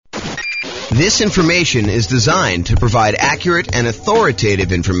This information is designed to provide accurate and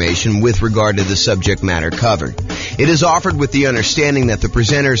authoritative information with regard to the subject matter covered. It is offered with the understanding that the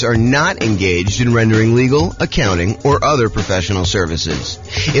presenters are not engaged in rendering legal, accounting, or other professional services.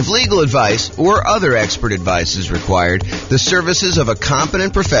 If legal advice or other expert advice is required, the services of a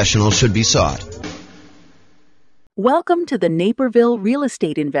competent professional should be sought. Welcome to the Naperville Real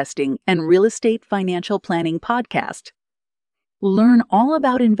Estate Investing and Real Estate Financial Planning Podcast. Learn all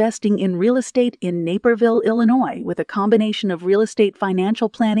about investing in real estate in Naperville, Illinois, with a combination of real estate financial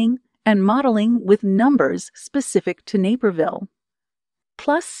planning and modeling with numbers specific to Naperville.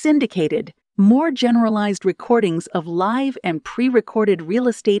 Plus syndicated, more generalized recordings of live and pre-recorded real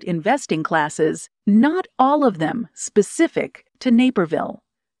estate investing classes, not all of them specific to Naperville.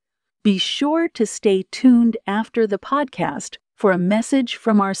 Be sure to stay tuned after the podcast for a message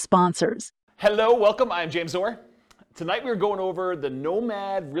from our sponsors. Hello, welcome. I'm James Orr. Tonight we're going over the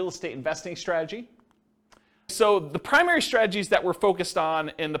Nomad real estate investing strategy. So the primary strategies that we're focused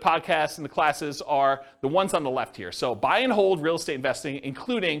on in the podcast and the classes are the ones on the left here. So buy and hold real estate investing,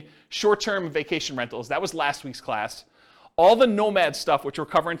 including short-term vacation rentals. That was last week's class. All the Nomad stuff, which we're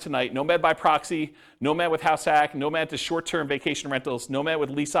covering tonight, Nomad by proxy, Nomad with house hack, Nomad to short-term vacation rentals, Nomad with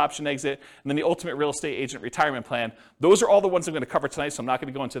lease option exit, and then the ultimate real estate agent retirement plan. Those are all the ones I'm going to cover tonight, so I'm not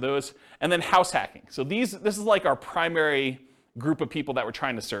going to go into those. And then house hacking. So this is like our primary group of people that we're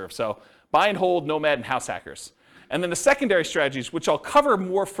trying to serve. So buy and hold, Nomad, and house hackers. And then the secondary strategies, which I'll cover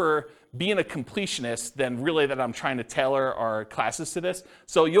more for being a completionist than really that I'm trying to tailor our classes to this.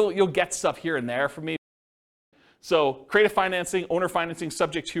 So you'll get stuff here and there from me. So creative financing, owner financing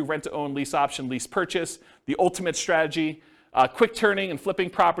subject to rent-to-own, lease option, lease purchase, the ultimate strategy, quick turning and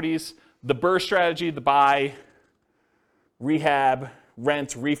flipping properties, the BRRRR strategy, the buy, rehab,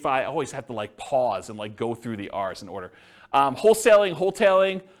 rent, refi. I always have to pause and go through the R's in order. Wholesaling,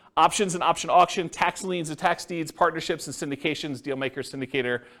 wholetailing, options and option auction, tax liens and tax deeds, partnerships and syndications, deal maker,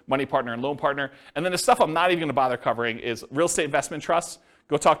 syndicator, money partner, and loan partner. And then the stuff I'm not even going to bother covering is real estate investment trusts.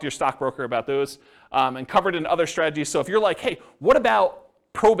 Go talk to your stockbroker about those, and covered in other strategies. So if you're like, hey, what about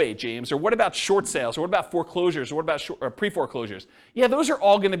probate, James? Or what about short sales? Or what about foreclosures? Or what about pre-foreclosures? Yeah, those are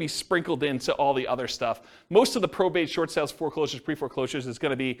all going to be sprinkled into all the other stuff. Most of the probate, short sales, foreclosures, pre-foreclosures is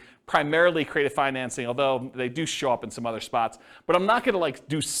going to be primarily creative financing, although they do show up in some other spots. But I'm not going to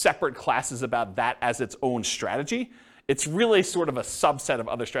do separate classes about that as its own strategy. It's really sort of a subset of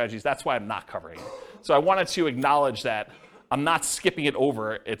other strategies. That's why I'm not covering it. So I wanted to acknowledge that I'm not skipping it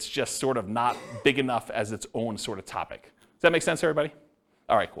over. It's just sort of not big enough as its own sort of topic. Does that make sense, everybody?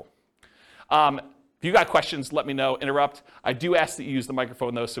 All right, cool. If you got questions, let me know. Interrupt. I do ask that you use the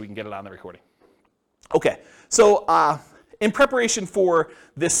microphone, though, so we can get it on the recording. Okay, so in preparation for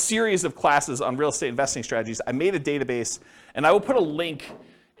this series of classes on real estate investing strategies, I made a database, and I will put a link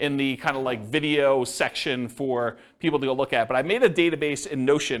in the kind of video section for people to go look at. But I made a database in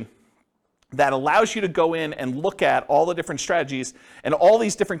Notion that allows you to go in and look at all the different strategies and all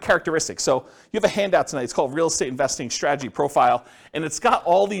these different characteristics. So you have a handout tonight. It's called Real Estate Investing Strategy Profile, and it's got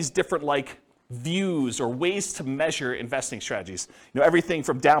all these different views or ways to measure investing strategies. Everything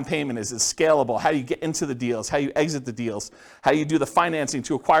from down payment is scalable, how you get into the deals, how you exit the deals, how you do the financing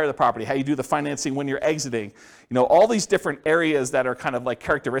to acquire the property, how you do the financing when you're exiting. All these different areas that are kind of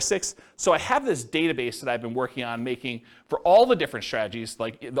characteristics. So I have this database that I've been working on making for all the different strategies,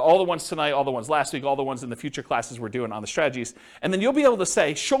 all the ones tonight, all the ones last week, all the ones in the future classes we're doing on the strategies. And then you'll be able to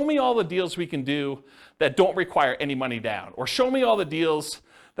say, show me all the deals we can do that don't require any money down, or show me all the deals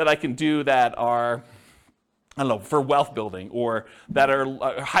that I can do that are, for wealth building, or that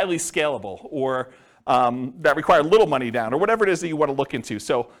are highly scalable, or that require little money down, or whatever it is that you want to look into.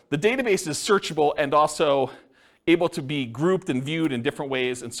 So the database is searchable and also able to be grouped and viewed in different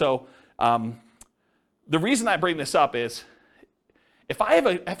ways. And so the reason I bring this up is if I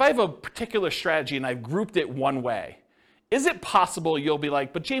have a particular strategy and I've grouped it one way, is it possible you'll be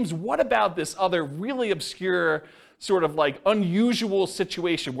like, but James, what about this other really obscure sort of unusual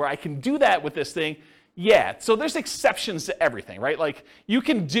situation where I can do that with this thing? Yeah, so there's exceptions to everything, right? You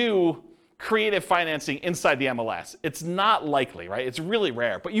can do creative financing inside the MLS. It's not likely, right? It's really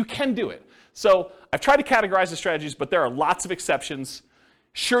rare, but you can do it. So I've tried to categorize the strategies, but there are lots of exceptions.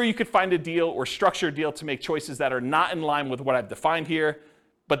 Sure, you could find a deal or structure a deal to make choices that are not in line with what I've defined here.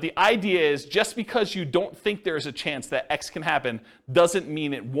 But the idea is just because you don't think there's a chance that X can happen doesn't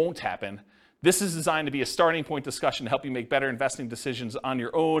mean it won't happen. This is designed to be a starting point discussion to help you make better investing decisions on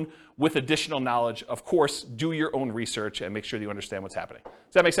your own with additional knowledge. Of course, do your own research and make sure that you understand what's happening.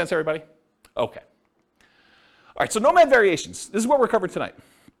 Does that make sense, everybody? Okay. All right, so Nomad variations. This is what we're covering tonight.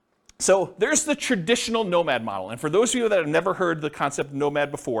 So there's the traditional Nomad model. And for those of you that have never heard the concept of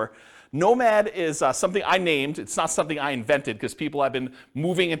Nomad before, Nomad is something I named. It's not something I invented because people have been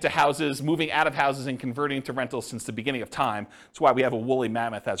moving into houses, moving out of houses and converting into rentals since the beginning of time. That's why we have a woolly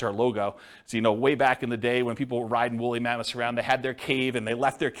mammoth as our logo. So, way back in the day when people were riding woolly mammoths around, they had their cave and they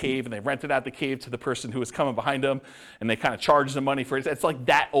left their cave and they rented out the cave to the person who was coming behind them and they kind of charged them money for it. It's like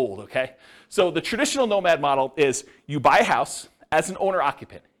that old, okay? So the traditional Nomad model is you buy a house as an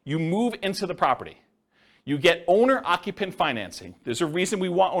owner-occupant. You move into the property. You get owner-occupant financing. There's a reason we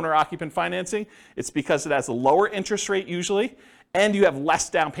want owner-occupant financing. It's because it has a lower interest rate usually, and you have less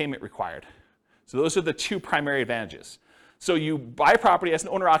down payment required. So those are the two primary advantages. So you buy a property as an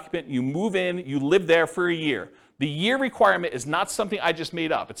owner-occupant, you move in, you live there for a year. The year requirement is not something I just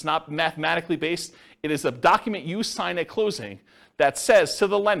made up. It's not mathematically based. It is a document you sign at closing that says to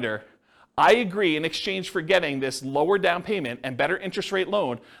the lender, I agree in exchange for getting this lower down payment and better interest rate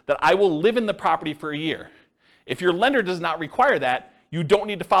loan that I will live in the property for a year. If your lender does not require that, you don't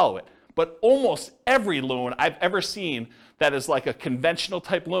need to follow it. But almost every loan I've ever seen that is like a conventional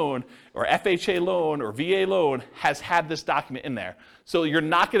type loan or FHA loan or VA loan has had this document in there. So you're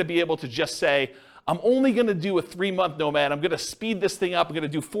not going to be able to just say, I'm only going to do a 3-month Nomad. I'm going to speed this thing up. I'm going to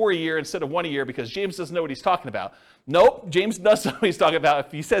do 4 a year instead of 1 a year because James doesn't know what he's talking about. Nope, James does know what he's talking about.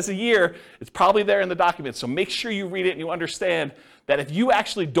 If he says a year, it's probably there in the document. So make sure you read it and you understand that if you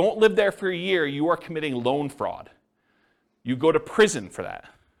actually don't live there for a year, you are committing loan fraud. You go to prison for that,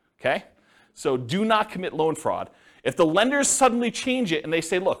 okay? So do not commit loan fraud. If the lenders suddenly change it and they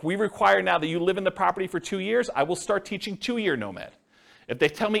say, look, we require now that you live in the property for 2 years, I will start teaching 2-year Nomad. If they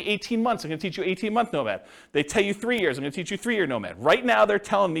tell me 18 months, I'm going to teach you 18-month Nomad. They tell you 3 years, I'm going to teach you 3-year Nomad. Right now, they're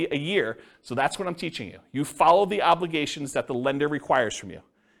telling me a year, so that's what I'm teaching you. You follow the obligations that the lender requires from you.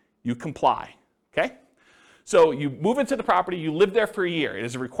 You comply, okay? So you move into the property, you live there for a year. It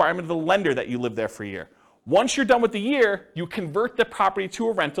is a requirement of the lender that you live there for a year. Once you're done with the year, you convert the property to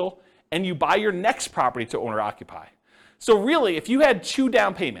a rental, and you buy your next property to owner-occupy. So really, if you had 2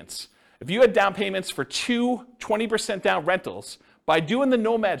 down payments, if you had down payments for 2 20% down rentals, by doing the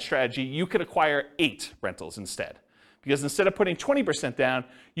Nomad strategy, you could acquire 8 rentals instead. Because instead of putting 20% down,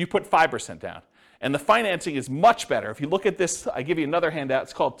 you put 5% down. And the financing is much better. If you look at this, I give you another handout.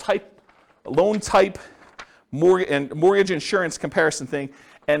 It's called loan type and mortgage insurance comparison thing.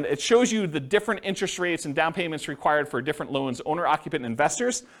 And it shows you the different interest rates and down payments required for different loans, owner-occupant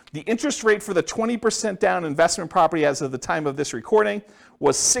investors. The interest rate for the 20% down investment property as of the time of this recording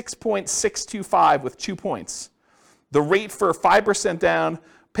was 6.625 with 2 points. The rate for 5% down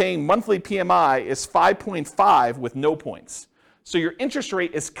paying monthly PMI is 5.5 with no points. So your interest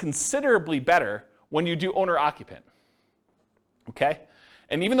rate is considerably better when you do owner-occupant, okay?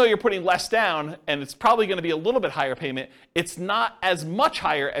 And even though you're putting less down, and it's probably going to be a little bit higher payment, it's not as much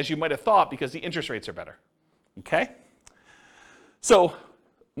higher as you might have thought because the interest rates are better, okay? So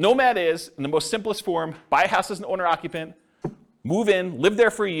Nomad is, in the most simplest form, buy a house as an owner-occupant, move in, live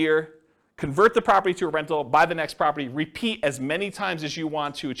there for a year, convert the property to a rental, buy the next property, repeat as many times as you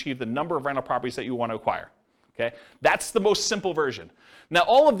want to achieve the number of rental properties that you want to acquire, okay? That's the most simple version. Now,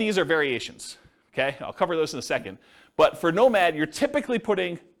 all of these are variations, okay? I'll cover those in a second. But for Nomad, you're typically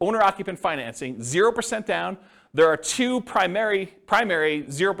putting owner-occupant financing, 0% down. There are 2 primary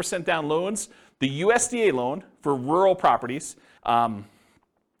 0% down loans. The USDA loan for rural properties.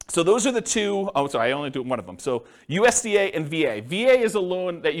 So those are the 2, oh, sorry, I only do one of them. So USDA and VA. VA is a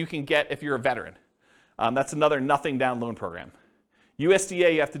loan that you can get if you're a veteran. That's another nothing down loan program.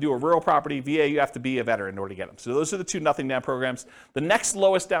 USDA, you have to do a rural property. VA, you have to be a veteran in order to get them. So those are the 2 nothing down programs. The next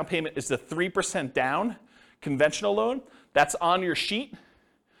lowest down payment is the 3% down conventional loan. That's on your sheet.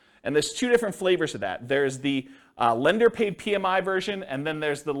 And there's 2 different flavors of that. There's the lender paid PMI version, and then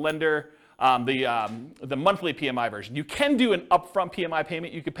there's the lender, the monthly PMI version. You can do an upfront PMI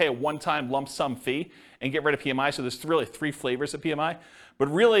payment. You could pay a one-time lump sum fee and get rid of PMI. So there's really 3 flavors of PMI.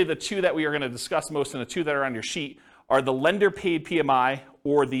 But really the 2 that we are going to discuss most and the 2 that are on your sheet are the lender paid PMI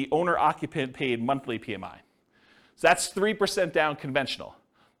or the owner occupant paid monthly PMI. So that's 3% down conventional.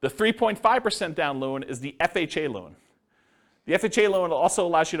 The 3.5% down loan is the FHA loan. The FHA loan also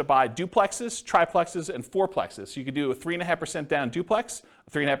allows you to buy duplexes, triplexes, and fourplexes. So you could do a 3.5% down duplex,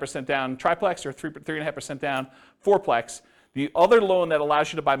 a 3.5% down triplex, or 3.5% down fourplex. The other loan that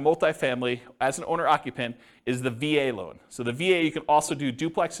allows you to buy multifamily as an owner-occupant is the VA loan. So the VA, you can also do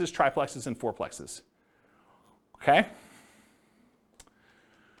duplexes, triplexes, and fourplexes. Okay?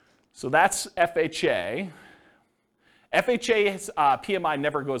 So that's FHA. FHA's PMI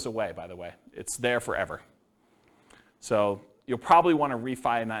never goes away, by the way. It's there forever. So you'll probably want to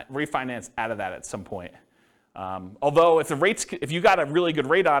refinance out of that at some point. Although if you got a really good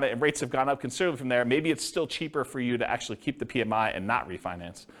rate on it and rates have gone up considerably from there, maybe it's still cheaper for you to actually keep the PMI and not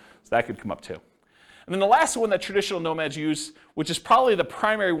refinance. So that could come up too. And then the last one that traditional nomads use, which is probably the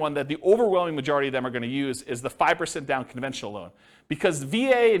primary one that the overwhelming majority of them are going to use, is the 5% down conventional loan. Because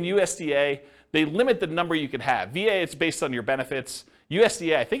VA and USDA, they limit the number you can have. VA, it's based on your benefits.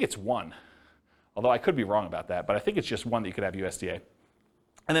 USDA, I think it's 1. Although I could be wrong about that, but I think it's just 1 that you could have USDA.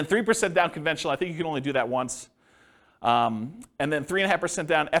 And then 3% down conventional, I think you can only do that once. And then 3.5%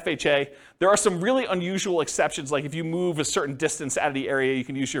 down FHA. There are some really unusual exceptions, like if you move a certain distance out of the area, you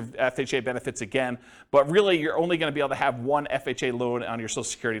can use your FHA benefits again. But really, you're only going to be able to have 1 FHA loan on your Social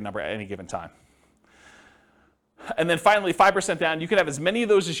Security number at any given time. And then finally, 5% down, you can have as many of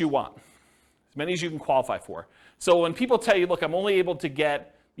those as you want, as many as you can qualify for. So when people tell you, look, I'm only able to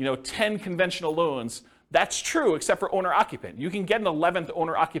get 10 conventional loans, that's true, except for owner-occupant. You can get an 11th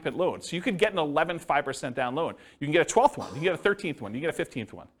owner-occupant loan. So you could get an 11th 5% down loan. You can get a 12th one. You can get a 13th one. You can get a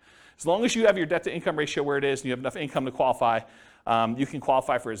 15th one. As long as you have your debt-to-income ratio where it is and you have enough income to qualify, you can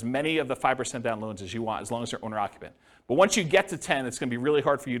qualify for as many of the 5% down loans as you want, as long as they're owner-occupant. But once you get to 10, it's going to be really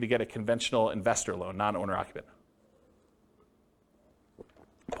hard for you to get a conventional investor loan, non-owner-occupant.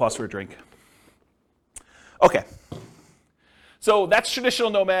 Pause for a drink. Okay. So that's traditional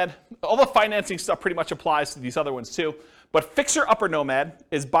nomad. All the financing stuff pretty much applies to these other ones too. But fixer-upper nomad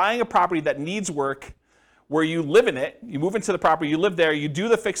is buying a property that needs work, where you live in it, you move into the property, you live there, you do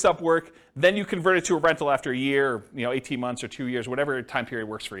the fix-up work, then you convert it to a rental after a year, 18 months or 2 years, whatever time period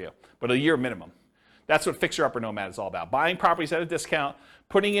works for you, but a year minimum. That's what fixer-upper nomad is all about. Buying properties at a discount,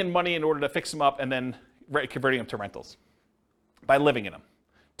 putting in money in order to fix them up, and then converting them to rentals by living in them.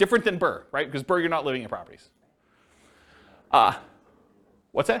 Different than BRRRR, right? Because BRRRR, you're not living in properties.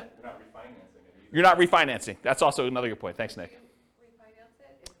 What's that? You're not refinancing it. You're not refinancing. That's also another good point. Thanks, Nick. Refinance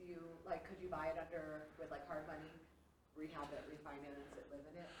it if you could you buy it with hard money, rehab it, refinance it, live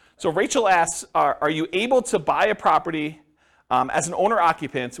in it? So Rachel asks, are you able to buy a property as an owner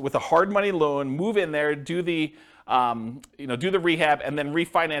occupant with a hard money loan, move in there, do the rehab, and then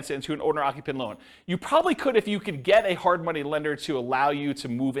refinance it into an owner occupant loan? You probably could if you could get a hard money lender to allow you to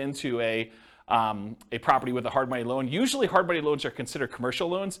move into a property with a hard money loan. Usually hard money loans are considered commercial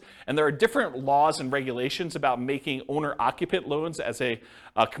loans, and there are different laws and regulations about making owner-occupant loans as a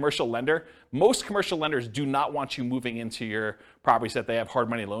commercial lender. Most commercial lenders do not want you moving into your properties that they have hard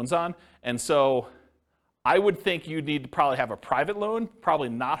money loans on, and so I would think you'd need to probably have a private loan, probably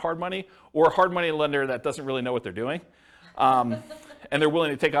not hard money, or a hard money lender that doesn't really know what they're doing, and they're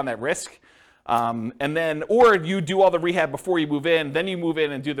willing to take on that risk. Or you do all the rehab before you move in, then you move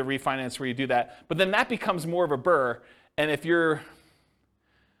in and do the refinance where you do that. But then that becomes more of a BRRRR. And if you're,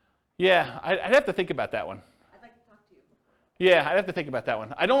 I'd have to think about that one. I'd like to talk to you. Yeah, I'd have to think about that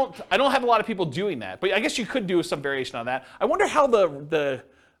one. I don't have a lot of people doing that, but I guess you could do some variation on that. I wonder how the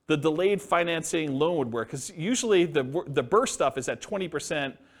delayed financing loan would work, because usually the BRRRR stuff is at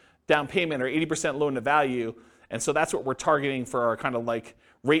 20% down payment or 80% loan to value. And so that's what we're targeting for our kind of like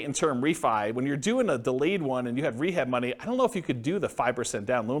rate and term refi. When you're doing a delayed one and you have rehab money, I don't know if you could do the 5%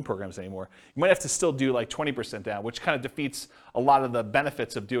 down loan programs anymore. You might have to still do like 20% down, which kind of defeats a lot of the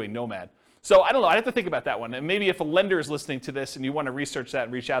benefits of doing Nomad. So I don't know, I'd have to think about that one. And maybe if a lender is listening to this and you want to research that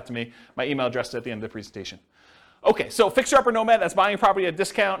and reach out to me, my email address is at the end of the presentation. Okay, so fixer-upper Nomad, that's buying a property at a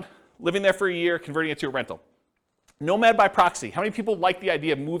discount, living there for a year, converting it to a rental. Nomad by proxy, how many people like the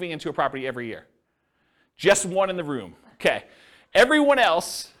idea of moving into a property every year? Just one in the room. Okay. Everyone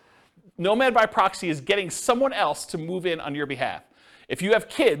else, Nomad by proxy is getting someone else to move in on your behalf. If you have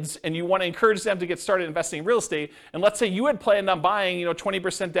kids and you want to encourage them to get started investing in real estate, and let's say you had planned on buying,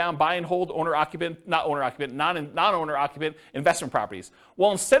 20% down, buy and hold non-owner-occupant investment properties.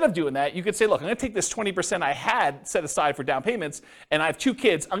 Well, instead of doing that, you could say, look, I'm going to take this 20% I had set aside for down payments, and I have 2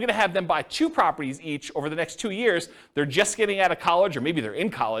 kids. I'm going to have them buy 2 properties each over the next 2 years. They're just getting out of college, or maybe they're in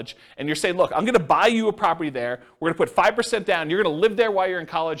college, and you're saying, look, I'm going to buy you a property there. We're going to put 5% down. You're going to live there while you're in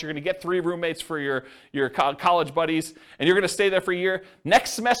college. You're going to get 3 roommates for your college buddies, and you're going to stay there for a year.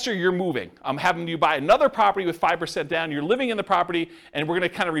 Next semester, you're moving. I'm having you buy another property with 5% down. You're living in the property, and we're going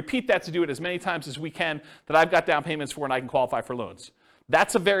to kind of repeat that to do it as many times as we can that I've got down payments for and I can qualify for loans.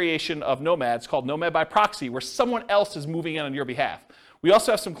 That's a variation of Nomad. It's called Nomad by proxy, where someone else is moving in on your behalf. We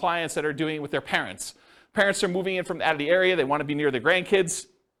also have some clients that are doing it with their parents. Parents are moving in from out of the area. They want to be near their grandkids.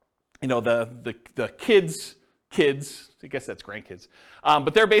 The kids, I guess that's grandkids.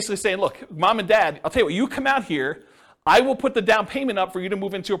 But they're basically saying, look, mom and dad, I'll tell you what, you come out here. I will put the down payment up for you to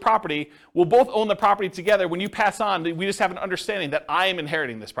move into a property. We'll both own the property together. When you pass on, we just have an understanding that I am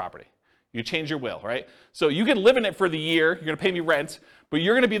inheriting this property. You change your will, right? So you can live in it for the year, you're gonna pay me rent, but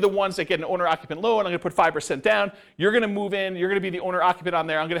you're gonna be the ones that get an owner-occupant loan. I'm gonna put 5% down. You're gonna move in, you're gonna be the owner-occupant on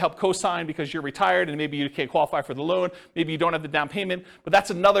there. I'm gonna help co-sign because you're retired and maybe you can't qualify for the loan. Maybe you don't have the down payment, but that's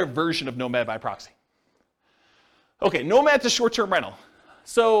another version of Nomad by proxy. Okay, Nomad's a short-term rental.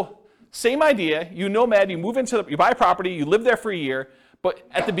 So same idea, you Nomad, you move into, you buy a property, you live there for a year, but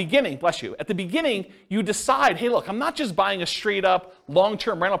at the beginning, bless you, at the beginning, you decide, hey, look, I'm not just buying a straight up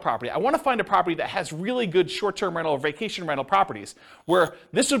long-term rental property. I want to find a property that has really good short-term rental or vacation rental properties where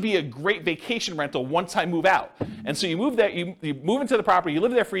this would be a great vacation rental once I move out. And so you move there, you move into the property, you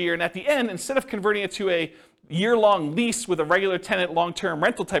live there for a year, and at the end, instead of converting it to a year-long lease with a regular tenant long-term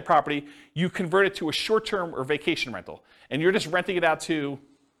rental type property, you convert it to a short-term or vacation rental. And you're just renting it out to,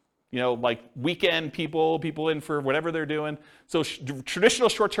 you know, like weekend people in for whatever they're doing. So traditional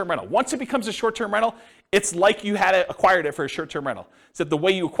short-term rental. Once it becomes a short-term rental, it's like you had acquired it for a short-term rental. Except the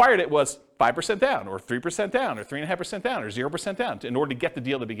way you acquired it was 5% down, or 3% down, or 3.5% down, or 0% down in order to get the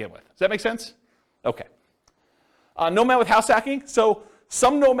deal to begin with. Does that make sense? Okay. Nomad with house hacking. So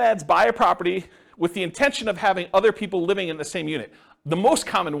some nomads buy a property with the intention of having other people living in the same unit. The most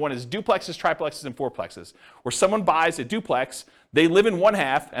common one is duplexes, triplexes, and fourplexes, where someone buys a duplex, they live in one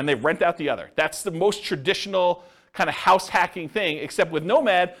half, and they rent out the other. That's the most traditional kind of house hacking thing, except with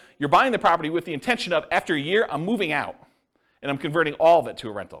Nomad, you're buying the property with the intention of, after a year, I'm moving out, and I'm converting all of it to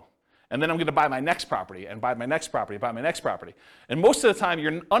a rental. And then I'm going to buy my next property, and buy my next property, buy my next property. And most of the time,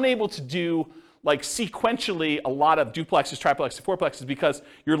 you're unable to do like sequentially a lot of duplexes, triplexes, fourplexes because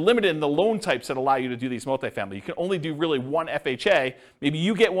you're limited in the loan types that allow you to do these multifamily. You can only do really one FHA. Maybe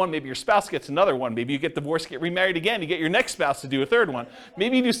you get one, maybe your spouse gets another one. Maybe you get divorced, get remarried again, you get your next spouse to do a third one.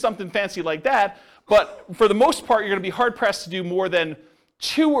 Maybe you do something fancy like that, but for the most part, you're gonna be hard pressed to do more than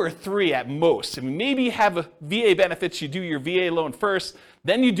 2 or 3 at most. I mean, maybe you have a VA benefits, you do your VA loan first,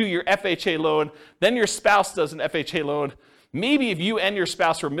 then you do your FHA loan, then your spouse does an FHA loan. Maybe if you and your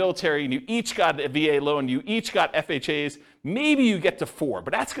spouse were military and you each got a VA loan, you each got FHAs, maybe you get to 4,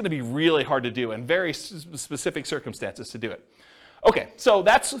 but that's going to be really hard to do and very specific circumstances to do it. Okay, so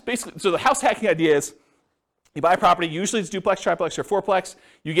that's basically, so the house hacking idea is you buy a property, usually it's duplex, triplex, or fourplex,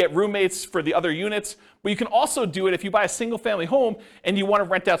 you get roommates for the other units, but you can also do it if you buy a single family home and you want to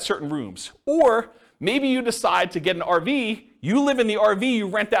rent out certain rooms. Or maybe you decide to get an RV, you live in the RV, you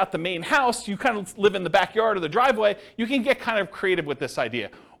rent out the main house, you kind of live in the backyard or the driveway, you can get kind of creative with this idea.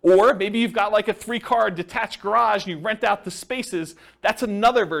 Or maybe you've got like a 3-car detached garage and you rent out the spaces. That's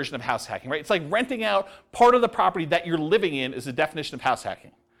another version of house hacking, right? It's like renting out part of the property that you're living in is the definition of house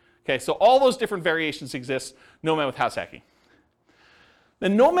hacking. Okay, so all those different variations exist, Nomad with house hacking. The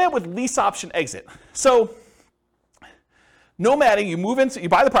Nomad with lease option exit. So nomading, you move in, you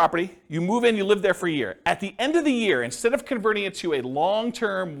buy the property, you move in, you live there for a year. At the end of the year, instead of converting it to a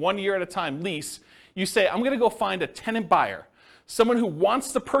long-term, 1 year at a time lease, you say, I'm going to go find a tenant buyer, someone who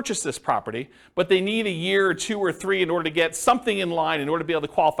wants to purchase this property, but they need a year or 2 or 3 in order to get something in line in order to be able to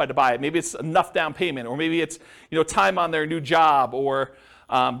qualify to buy it. Maybe it's enough down payment, or maybe it's time on their new job, or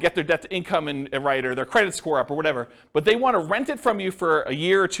get their debt to income right, or their credit score up, or whatever. But they want to rent it from you for a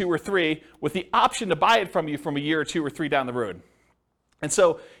year or 2 or 3 with the option to buy it from you from a year or 2 or 3 down the road. And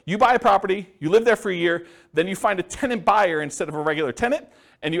so you buy a property, you live there for a year, then you find a tenant buyer instead of a regular tenant,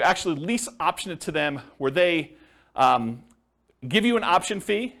 and you actually lease option it to them where they give you an option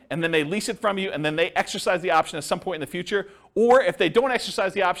fee, and then they lease it from you, and then they exercise the option at some point in the future. Or if they don't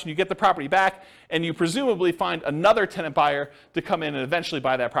exercise the option, you get the property back, and you presumably find another tenant buyer to come in and eventually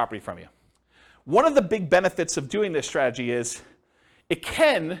buy that property from you. One of the big benefits of doing this strategy is it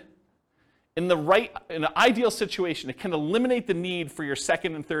can, in an ideal situation, it can eliminate the need for your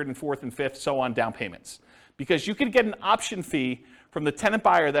second and third and fourth and fifth, so on, down payments. Because you could get an option fee from the tenant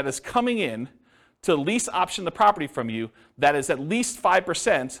buyer that is coming in to lease option the property from you that is at least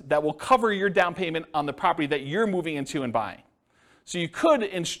 5% that will cover your down payment on the property that you're moving into and buying. So you could,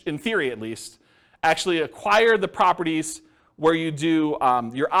 in theory at least, actually acquire the properties where you do,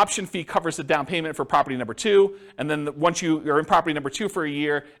 your option fee covers the down payment for property number 2, and then once you're in property number 2 for a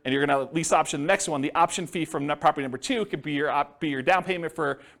year and you're going to lease option the next one, the option fee from property number 2 could be your down payment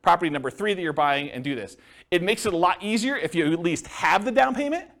for property number 3 that you're buying, and do this. It makes it a lot easier if you at least have the down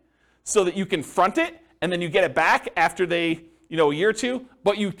payment, so that you can front it and then you get it back after a year or 2.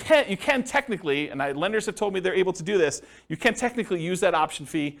 But you can technically, and lenders have told me they're able to do this, you can technically use that option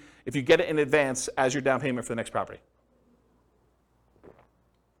fee if you get it in advance as your down payment for the next property.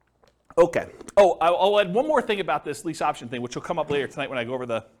 Okay. Oh, I'll add one more thing about this lease option thing, which will come up later tonight when I go over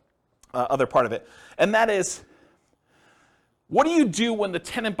the other part of it. And that is, What do you do when the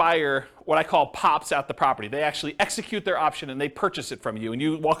tenant buyer, what I call, pops out the property? They actually execute their option and they purchase it from you, and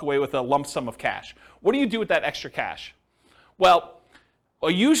you walk away with a lump sum of cash. What do you do with that extra cash? Well, I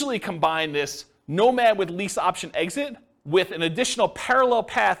usually combine this Nomad with lease option exit with an additional parallel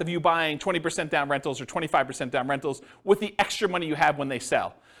path of you buying 20% down rentals or 25% down rentals with the extra money you have when they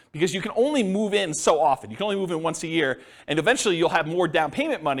sell. Because you can only move in so often. You can only move in once a year, and eventually you'll have more down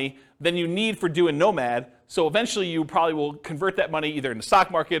payment money than you need for doing Nomad. So eventually you probably will convert that money either in the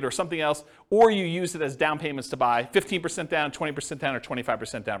stock market or something else, or you use it as down payments to buy 15% down, 20% down, or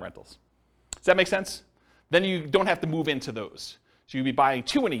 25% down rentals. Does that make sense? Then you don't have to move into those. So you'd be buying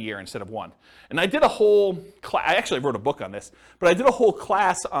 2 in a year instead of 1. And I did a whole class, I actually wrote a book on this, but I did a whole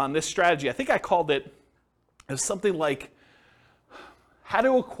class on this strategy. I think I called it something like how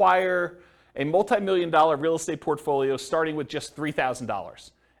to acquire a multi-million-dollar real estate portfolio starting with just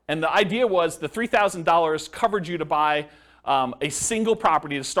 $3,000. And the idea was the $3,000 covered you to buy a single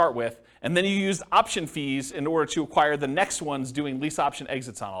property to start with, and then you used option fees in order to acquire the next ones doing lease option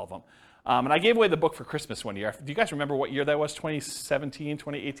exits on all of them. And I gave away the book for Christmas one year. Do you guys remember what year that was? 2017,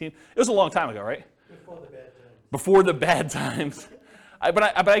 2018? It was a long time ago, right? Before the bad times. Before the bad times.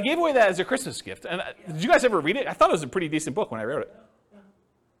 But I gave away that as a Christmas gift. And did you guys ever read it? I thought it was a pretty decent book when I wrote it.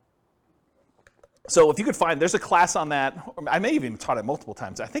 So if you could find, there's a class on that. I may have even taught it multiple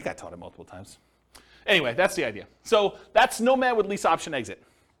times. I think I taught it multiple times. Anyway, that's the idea. So that's Nomad with lease option exit.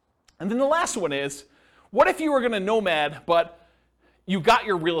 And then the last one is, what if you were going to Nomad, but you got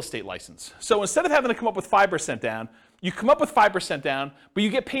your real estate license? So instead of having to come up with 5% down, you come up with 5% down, but you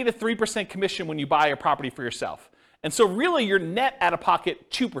get paid a 3% commission when you buy a property for yourself. And so really you're net out of pocket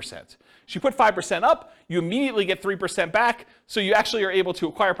 2%. So you put 5% up, you immediately get 3% back, so you actually are able to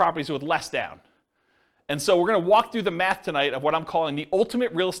acquire properties with less down. And so we're going to walk through the math tonight of what I'm calling the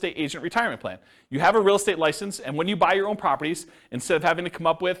ultimate real estate agent retirement plan. You have a real estate license, and when you buy your own properties, instead of having to come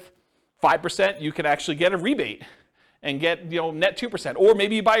up with 5%, you can actually get a rebate and get net 2%. Or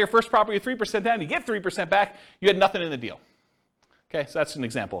maybe you buy your first property with 3% down, you get 3% back, you had nothing in the deal. Okay, so that's an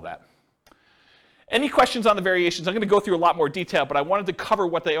example of that. Any questions on the variations? I'm going to go through a lot more detail, but I wanted to cover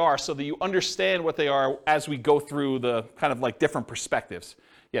what they are so that you understand what they are as we go through the kind of like different perspectives.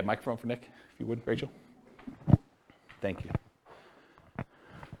 Yeah, microphone for Nick, if you would, Rachel. Thank you.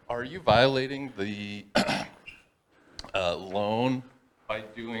 Are you violating the loan by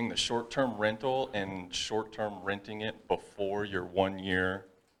doing the short-term rental and short-term renting it before your 1 year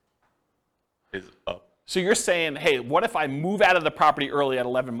is up? So you're saying, hey, what if I move out of the property early at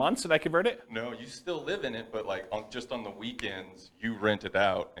 11 months and I convert it? No, you still live in it, but like just on the weekends, you rent it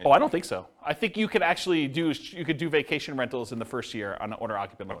out. Oh, I don't think so. I think you could actually do vacation rentals in the first year on an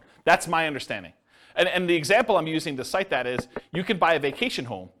owner-occupant loan. That's my understanding. And the example I'm using to cite that is you can buy a vacation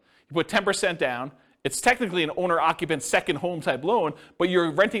home. You put 10% down. It's technically an owner-occupant second home type loan, but you're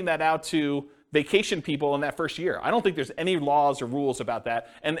renting that out to vacation people in that first year. I don't think there's any laws or rules about that.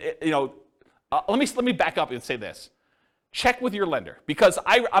 And let me back up and say this. Check with your lender, because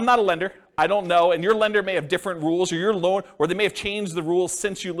I'm not a lender. I don't know, and your lender may have different rules, or your loan, or they may have changed the rules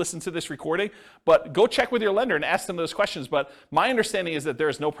since you listened to this recording. But go check with your lender and ask them those questions. But my understanding is that there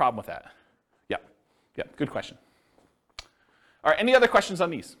is no problem with that. Yeah, good question. All right, any other questions on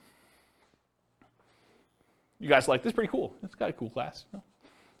these? You guys like this? Pretty cool. It's got a cool class. No?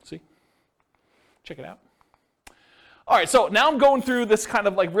 See? Check it out. All right, so now I'm going through this kind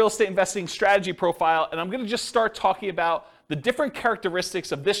of like real estate investing strategy profile, and I'm going to just start talking about the different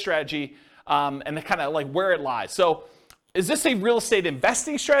characteristics of this strategy and the kind of like where it lies. So is this a real estate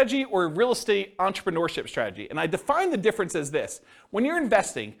investing strategy or a real estate entrepreneurship strategy? And I define the difference as this. When you're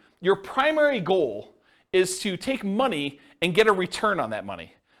investing, your primary goal is to take money and get a return on that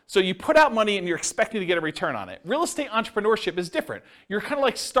money. So you put out money and you're expecting to get a return on it. Real estate entrepreneurship is different. You're kind of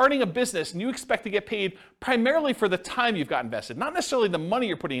like starting a business and you expect to get paid primarily for the time you've got invested. Not necessarily the money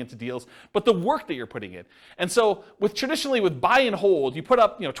you're putting into deals, but the work that you're putting in. And so traditionally with buy and hold, you put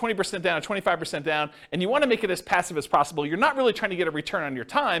up 20% down, 25% down, and you want to make it as passive as possible. You're not really trying to get a return on your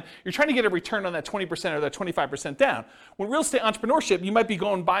time. You're trying to get a return on that 20% or that 25% down. When real estate entrepreneurship, you might be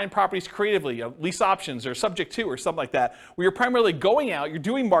going buying properties creatively, lease options or subject to or something like that, where you're primarily going out, you're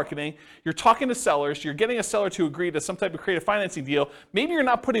doing marketing, you're talking to sellers, you're getting a seller to agree to some type of creative financing deal. Maybe you're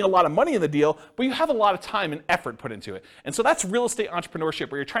not putting a lot of money in the deal, but you have a lot of time and effort put into it. And so that's real estate entrepreneurship,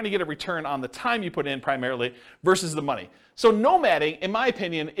 where you're trying to get a return on the time you put in primarily versus the money. So nomading, in my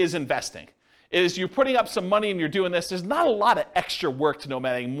opinion, is investing. Is you're putting up some money and you're doing this. There's not a lot of extra work to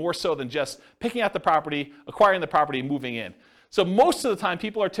nomading, more so than just picking out the property, acquiring the property, and moving in. So most of the time,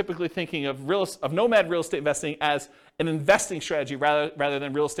 people are typically thinking of nomad real estate investing as an investing strategy rather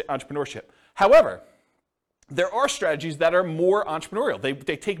than real estate entrepreneurship. However, there are strategies that are more entrepreneurial. They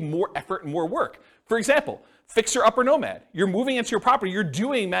take more effort and more work. For example, fixer-upper nomad. You're moving into your property. You're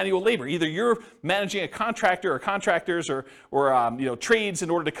doing manual labor. Either you're managing a contractor or contractors or trades in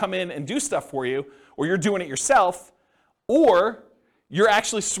order to come in and do stuff for you, or you're doing it yourself, or you're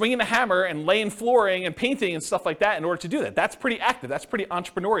actually swinging a hammer and laying flooring and painting and stuff like that in order to do that. That's pretty active. That's pretty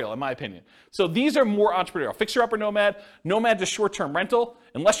entrepreneurial, in my opinion. So these are more entrepreneurial. Fixer-upper nomad. Nomad is short-term rental.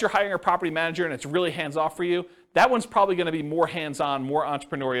 Unless you're hiring a property manager and it's really hands-off for you, that one's probably going to be more hands-on, more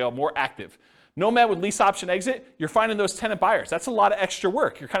entrepreneurial, more active. Nomad with lease option exit, you're finding those tenant buyers. That's a lot of extra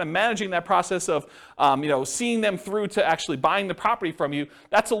work. You're kind of managing that process of seeing them through to actually buying the property from you.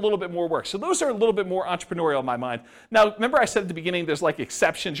 That's a little bit more work. So those are a little bit more entrepreneurial in my mind. Now, remember I said at the beginning there's like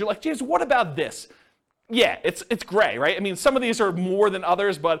exceptions. You're like, James, what about this? Yeah, it's gray, right? I mean, some of these are more than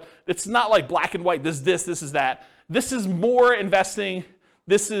others, but it's not like black and white. This is that. This is more investing.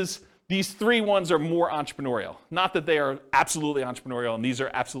 These three ones are more entrepreneurial. Not that they are absolutely entrepreneurial and these are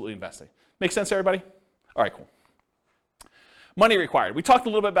absolutely investing. Make sense, everybody? All right, cool. Money required. We talked a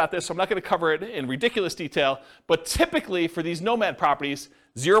little bit about this, so I'm not going to cover it in ridiculous detail, but typically for these Nomad properties,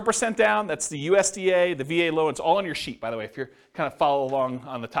 0% down, that's the USDA, the VA loan. It's all on your sheet, by the way, if you're kind of follow along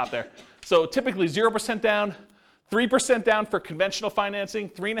on the top there. So typically 0% down, 3% down for conventional financing,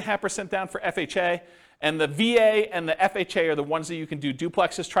 3.5% down for FHA, and the VA and the FHA are the ones that you can do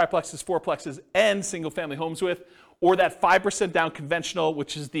duplexes, triplexes, fourplexes, and single-family homes with, or that 5% down conventional,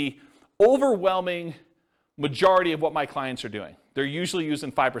 which is the overwhelming majority of what my clients are doing. They're usually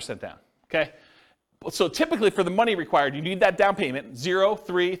using 5% down, okay? So typically for the money required, you need that down payment, 0,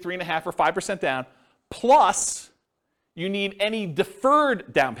 3, 3.5, or 5% down, plus you need any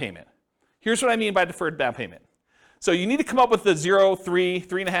deferred down payment. Here's what I mean by deferred down payment. So you need to come up with the 0, 3,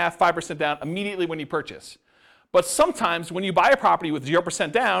 3.5, 5% down immediately when you purchase. But sometimes when you buy a property with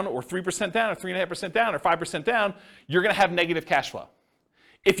 0% down, or 3% down, or 3.5% down, or 5% down, you're gonna have negative cash flow.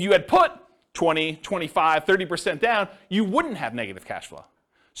 If you had put 20, 25, 30% down, you wouldn't have negative cash flow.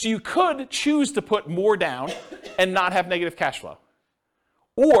 So you could choose to put more down and not have negative cash flow.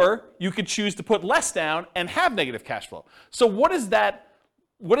 Or you could choose to put less down and have negative cash flow. So what is that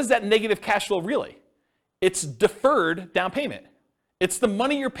negative cash flow really? It's deferred down payment. It's the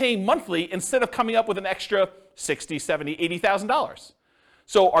money you're paying monthly instead of coming up with an extra $60,000, $70,000, $80,000.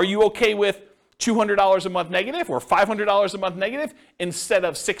 So are you okay with $200 a month negative or $500 a month negative instead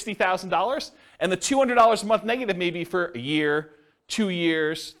of $60,000? And the $200 a month negative may be for a year, 2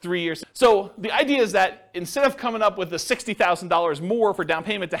 years, 3 years. So the idea is that instead of coming up with the $60,000 more for down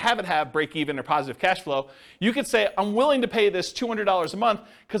payment to have it have break even or positive cash flow, you could say, I'm willing to pay this $200 a month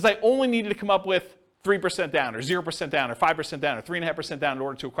because I only needed to come up with 3% down, or 0% down, or 5% down, or 3.5% down in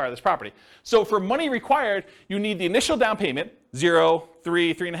order to acquire this property. So for money required, you need the initial down payment, 0,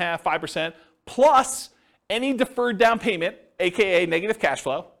 3, 3.5, 5%, plus any deferred down payment, aka negative cash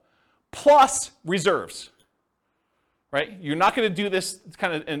flow, plus reserves. Right? You're not going to do this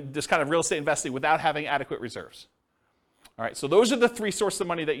kind of real estate investing without having adequate reserves. All right, so those are the three sources of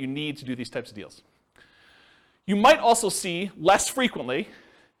money that you need to do these types of deals. You might also see less frequently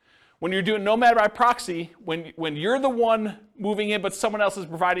when you're doing Nomad by proxy, when you're the one moving in but someone else is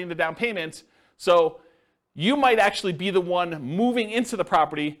providing the down payment. So you might actually be the one moving into the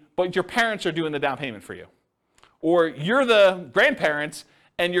property, but your parents are doing the down payment for you. Or you're the grandparents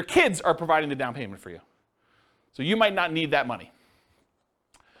and your kids are providing the down payment for you. So you might not need that money.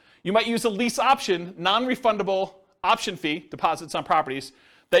 You might use a lease option, non-refundable option fee, deposits on properties,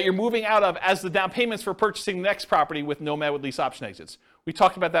 that you're moving out of as the down payments for purchasing the next property with Nomad with lease option exits. We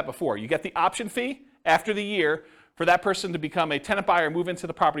talked about that before. You get the option fee after the year for that person to become a tenant buyer, move into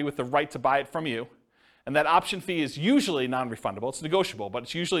the property with the right to buy it from you. And that option fee is usually non-refundable. It's negotiable, but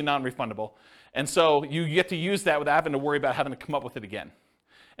it's usually non-refundable. And so you get to use that without having to worry about having to come up with it again.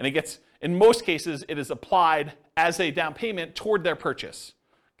 And it gets, in most cases, it is applied as a down payment toward their purchase.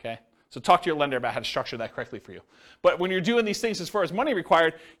 Okay? So talk to your lender about how to structure that correctly for you. But when you're doing these things as far as money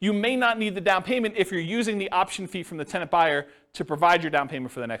required, you may not need the down payment if you're using the option fee from the tenant buyer to provide your down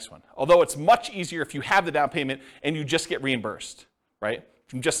payment for the next one. Although it's much easier if you have the down payment and you just get reimbursed, right?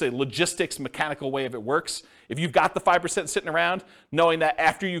 From just a logistics, mechanical way of it works. If you've got the 5% sitting around, knowing that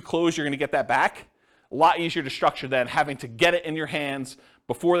after you close, you're going to get that back, a lot easier to structure than having to get it in your hands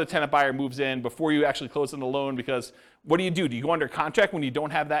before the tenant buyer moves in, before you actually close on the loan, because what do? Do you go under contract when you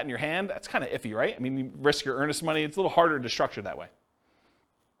don't have that in your hand? That's kind of iffy, right? I mean, you risk your earnest money. It's a little harder to structure that way.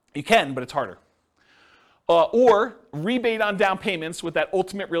 You can, but it's harder. Or rebate on down payments with that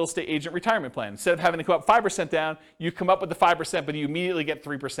ultimate real estate agent retirement plan. Instead of having to come up 5% down, you come up with the 5%, but you immediately get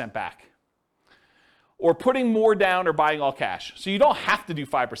 3% back. or putting more down or buying all cash. So you don't have to do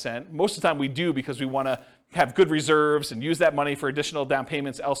 5%. Most of the time we do because we want to have good reserves and use that money for additional down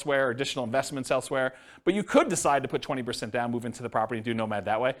payments elsewhere, or additional investments elsewhere. But you could decide to put 20% down, move into the property, and do Nomad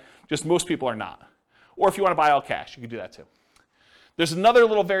that way. Just most people are not. Or if you want to buy all cash, you can do that too. There's another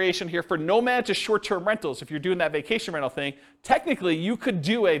little variation here for Nomad to short-term rentals. If you're doing that vacation rental thing, technically you could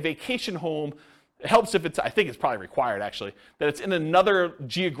do a vacation home. It helps if it's, I think it's probably required actually, that it's in another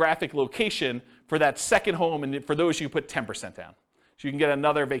geographic location for that second home, and for those you put 10% down. So you can get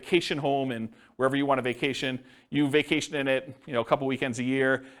another vacation home in wherever you want to vacation. You vacation in it, a couple weekends a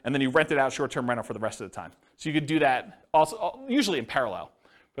year, and then you rent it out short-term rental for the rest of the time. So you could do that also, usually in parallel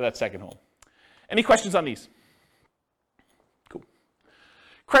for that second home. Any questions on these? Cool.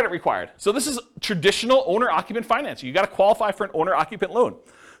 Credit required. So this is traditional owner-occupant financing. You got to qualify for an owner-occupant loan.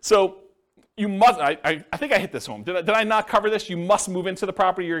 So you must, I think I hit this home. Did I not cover this? You must move into the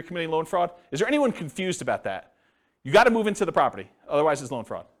property or you're committing loan fraud. Is there anyone confused about that? You got to move into the property, otherwise it's loan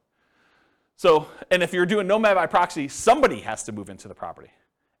fraud. So, and if you're doing Nomad by proxy, somebody has to move into the property.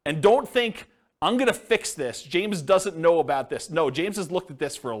 And don't think, I'm going to fix this. James doesn't know about this. No, James has looked at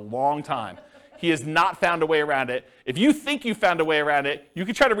this for a long time. He has not found a way around it. If you think you found a way around it, you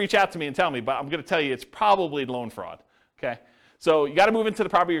can try to reach out to me and tell me, but I'm going to tell you it's probably loan fraud, okay? So you got to move into the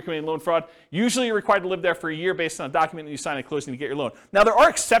property you're committing loan fraud. Usually you're required to live there for a year based on a document that you sign at closing to get your loan. Now there are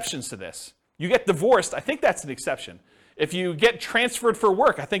exceptions to this. You get divorced, I think that's an exception. If you get transferred for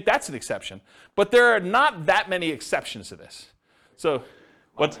work, I think that's an exception. But there are not that many exceptions to this. So,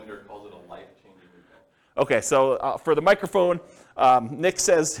 what? My lender calls it a life-changing event. Okay, so for the microphone, Nick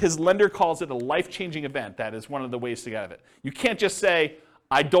says his lender calls it a life-changing event. That is one of the ways to get out of it. You can't just say,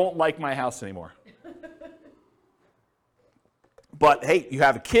 I don't like my house anymore. But hey, you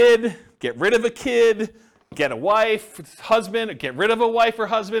have a kid, get rid of a kid, get a wife, husband, or get rid of a wife or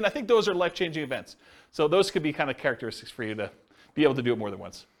husband. I think those are life-changing events. So those could be kind of characteristics for you to be able to do it more than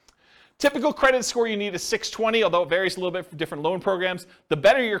once. Typical credit score you need is 620, although it varies a little bit for different loan programs. The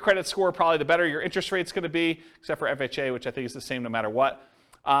better your credit score, probably the better your interest rate's going to be, except for FHA, which I think is the same no matter what.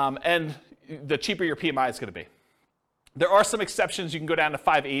 And the cheaper your PMI is going to be. There are some exceptions. You can go down to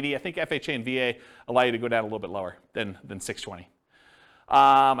 580. I think FHA and VA allow you to go down a little bit lower than 620.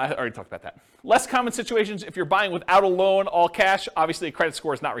 I already talked about that. Less common situations, if you're buying without a loan, all cash, obviously a credit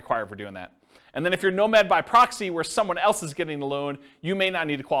score is not required for doing that. And then if you're Nomad by proxy, where someone else is getting the loan, you may not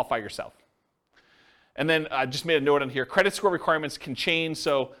need to qualify yourself. And then I just made a note on here, credit score requirements can change,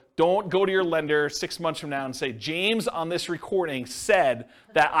 so don't go to your lender 6 months from now and say, James on this recording said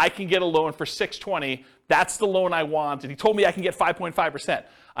that I can get a loan for 620, that's the loan I want, and he told me I can get 5.5%.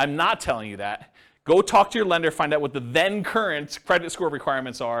 I'm not telling you that. Go talk to your lender, find out what the then current credit score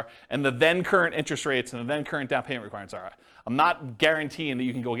requirements are, and the then current interest rates and the then current down payment requirements are. I'm not guaranteeing that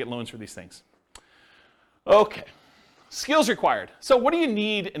you can go get loans for these things. Okay, skills required. So what do you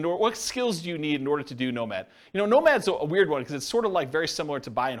need, what skills do you need in order to do Nomad? Nomad's a weird one because it's sort of like very similar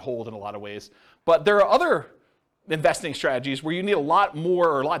to buy and hold in a lot of ways. But there are other investing strategies where you need a lot more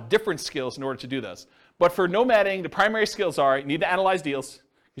or a lot different skills in order to do this. But for nomading, the primary skills are you need to analyze deals.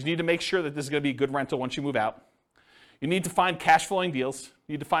 You need to make sure that this is going to be a good rental once you move out. You need to find cash flowing deals.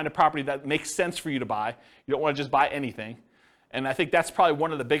 You need to find a property that makes sense for you to buy. You don't want to just buy anything. And I think that's probably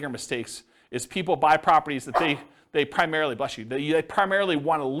one of the bigger mistakes is people buy properties that they primarily, bless you, they primarily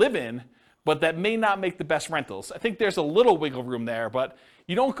want to live in, but that may not make the best rentals. I think there's a little wiggle room there, but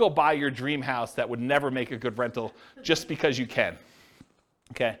you don't go buy your dream house that would never make a good rental just because you can.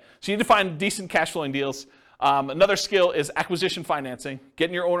 Okay, so you need to find decent cash flowing deals. Another skill is acquisition financing,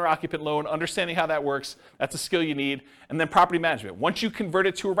 getting your owner-occupant loan, understanding how that works. That's a skill you need. And then property management. Once you convert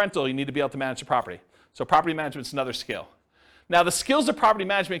it to a rental, you need to be able to manage the property. So property management is another skill. Now, the skills of property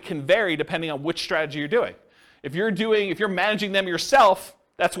management can vary depending on which strategy you're doing. If you're managing them yourself,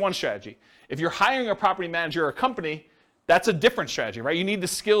 that's one strategy. If you're hiring a property manager or a company, that's a different strategy, right? You need the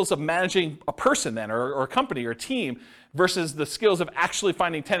skills of managing a person then, or a company or a team, versus the skills of actually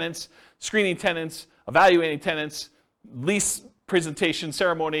finding tenants, screening tenants, evaluating tenants, lease presentation,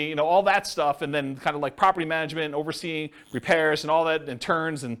 ceremony, all that stuff, and then kind of like property management, overseeing repairs and all that, and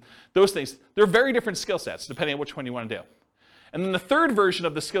turns and those things. They're very different skill sets depending on which one you want to do. And then the third version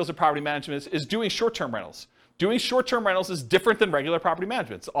of the skills of property management is doing short-term rentals. Doing short-term rentals is different than regular property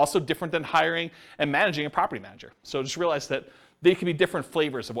management. It's also different than hiring and managing a property manager. So just realize that they can be different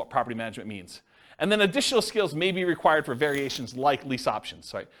flavors of what property management means. And then additional skills may be required for variations like lease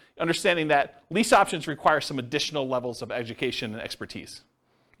options, right? Understanding that lease options require some additional levels of education and expertise.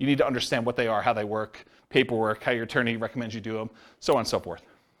 You need to understand what they are, how they work, paperwork, how your attorney recommends you do them, so on and so forth.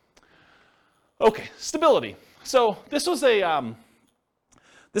 Okay, stability. So this was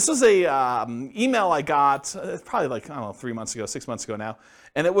This was a email I got probably like, I don't know, 3 months ago, 6 months ago now.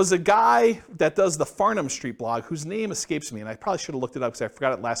 And it was a guy that does the Farnham Street blog, whose name escapes me, and I probably should have looked it up because I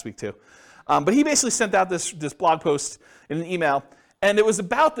forgot it last week too. But he basically sent out this blog post in an email, and it was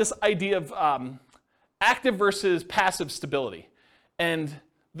about this idea of active versus passive stability. And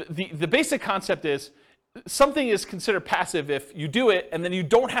the basic concept is something is considered passive if you do it, and then you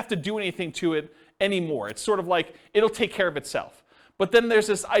don't have to do anything to it anymore. It's sort of like it'll take care of itself. But then there's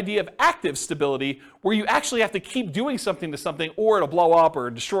this idea of active stability where you actually have to keep doing something to something, or it'll blow up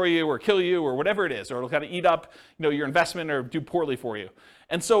or destroy you or kill you or whatever it is, or it'll kind of eat up, your investment or do poorly for you.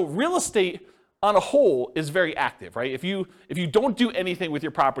 And so real estate on a whole is very active, right? If you don't do anything with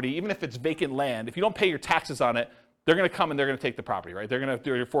your property, even if it's vacant land, if you don't pay your taxes on it, they're going to come and they're going to take the property, right? They're going to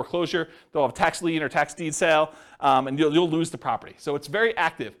do your foreclosure, they'll have a tax lien or tax deed sale, and you'll lose the property. So it's very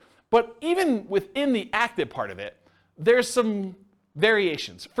active. But even within the active part of it, there's some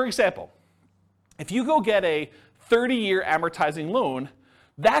variations. For example, if you go get a 30-year amortizing loan,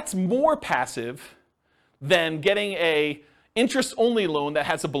 that's more passive than getting a interest-only loan that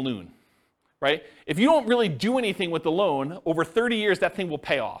has a balloon, right? If you don't really do anything with the loan, over 30 years, that thing will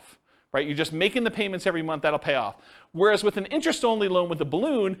pay off, right? You're just making the payments every month, that'll pay off. Whereas with an interest-only loan with a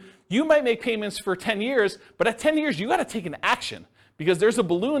balloon, you might make payments for 10 years, but at 10 years, you got to take an action, because there's a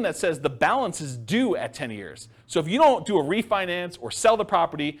balloon that says the balance is due at 10 years. So if you don't do a refinance or sell the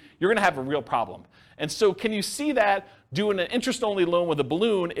property, you're going to have a real problem. And so can you see that doing an interest-only loan with a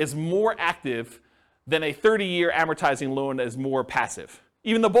balloon is more active than a 30-year amortizing loan that is more passive?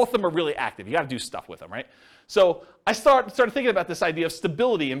 Even though both of them are really active. You got to do stuff with them, right? So I started thinking about this idea of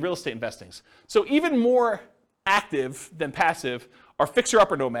stability in real estate investing. So even more active than passive are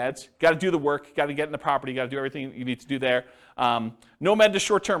fixer-upper nomads. Got to do the work, got to get in the property, got to do everything you need to do there. Nomad to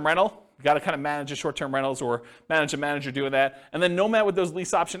short-term rental. You got to kind of manage the short-term rentals or manage a manager doing that. And then nomad with those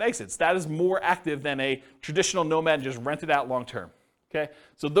lease option exits. That is more active than a traditional nomad and just rent it out long-term. Okay?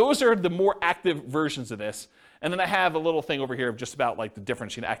 So those are the more active versions of this. And then I have a little thing over here of just about like the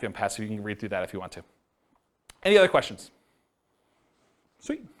difference between active and passive. You can read through that if you want to. Any other questions?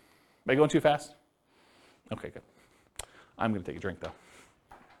 Sweet. Am I going too fast? Okay, good. I'm going to take a drink though.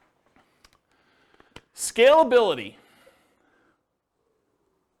 Scalability.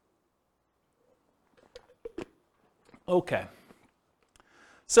 Okay.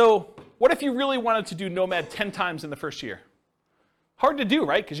 So what if you really wanted to do Nomad 10 times in the first year? Hard to do,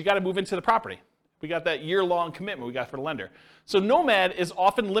 right? Because you got to move into the property. We got that year-long commitment we got for the lender. So Nomad is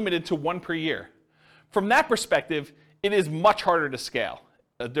often limited to one per year. From that perspective, it is much harder to scale.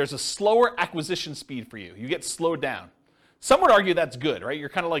 There's a slower acquisition speed for you. You get slowed down. Some would argue that's good, right? You're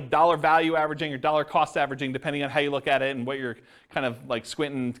kind of like dollar value averaging or dollar cost averaging, depending on how you look at it and what you're kind of like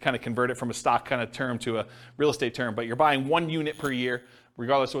squinting to kind of convert it from a stock kind of term to a real estate term. But you're buying 1 unit per year,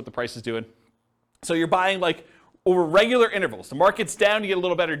 regardless of what the price is doing. So you're buying like over regular intervals. The market's down, you get a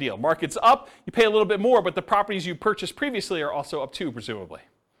little better deal. Market's up, you pay a little bit more, but the properties you purchased previously are also up too, presumably.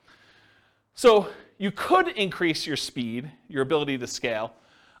 So you could increase your speed, your ability to scale,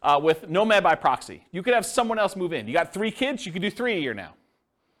 with Nomad by proxy. You could have someone else move in. You got 3 kids, you could do 3 a year now,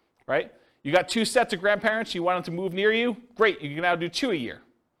 right? You got 2 sets of grandparents, you want them to move near you, great, you can now do 2 a year.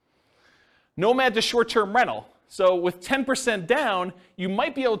 Nomad to short-term rental. So with 10% down, you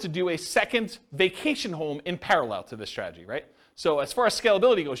might be able to do a second vacation home in parallel to this strategy, right? So as far as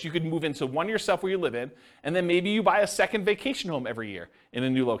scalability goes, you could move into one yourself where you live in, and then maybe you buy a second vacation home every year in a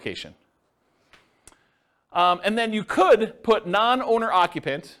new location. And then you could put non-owner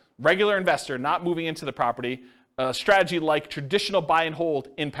occupant, regular investor, not moving into the property, a strategy like traditional buy and hold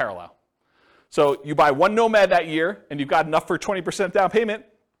in parallel. So you buy 1 Nomad that year, and you've got enough for 20% down payment.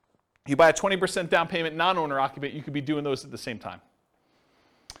 You buy a 20% down payment non-owner occupant, you could be doing those at the same time.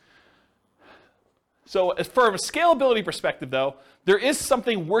 So as far as a scalability perspective, though, there is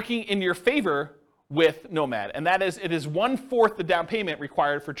something working in your favor with Nomad, and that is it is 1/4 the down payment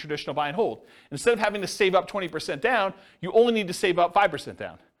required for traditional buy and hold. Instead of having to save up 20% down, you only need to save up 5%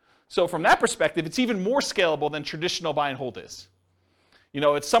 down. So from that perspective, it's even more scalable than traditional buy and hold is.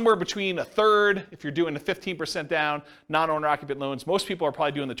 It's somewhere between 1/3 if you're doing the 15% down, non-owner occupant loans. Most people are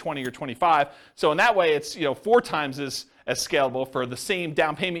probably doing the 20 or 25. So in that way, it's 4 times as scalable. For the same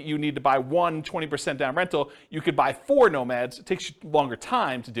down payment you need to buy 1 20% down rental, you could buy 4 Nomads. It takes you longer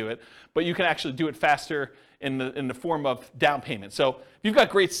time to do it, but you can actually do it faster in the form of down payment. So if you've got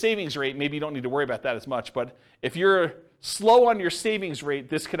great savings rate, maybe you don't need to worry about that as much. But if you're slow on your savings rate,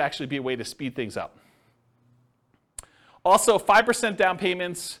 this could actually be a way to speed things up. Also, 5% down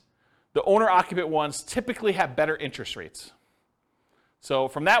payments, the owner-occupant ones typically have better interest rates. So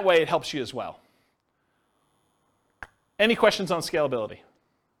from that way, it helps you as well. Any questions on scalability?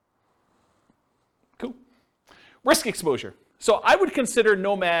 Risk exposure. So I would consider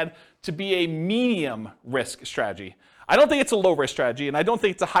Nomad to be a medium risk strategy. I don't think it's a low risk strategy, and I don't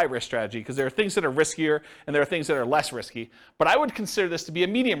think it's a high risk strategy, because there are things that are riskier and there are things that are less risky. But I would consider this to be a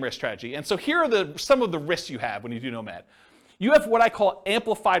medium risk strategy. And so here are some of the risks you have when you do Nomad. You have what I call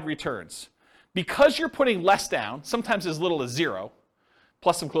amplified returns. Because you're putting less down, sometimes as little as 0,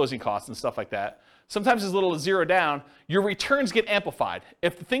 plus some closing costs and stuff like that, sometimes as little as 0 down, your returns get amplified.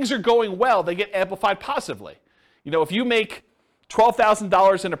 If things are going well, they get amplified positively. You know, if you make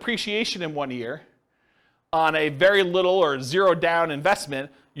 $12,000 in appreciation in 1 year on a very little or 0 down investment,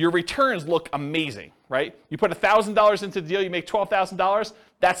 your returns look amazing, right? You put $1,000 into the deal, you make $12,000,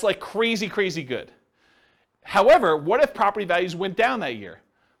 that's like crazy, crazy good. However, what if property values went down that year?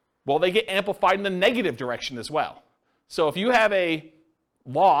 Well, they get amplified in the negative direction as well. So if you have a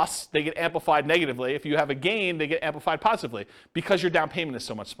loss, they get amplified negatively. If you have a gain, they get amplified positively because your down payment is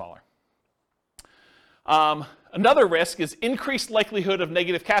so much smaller. Another risk is increased likelihood of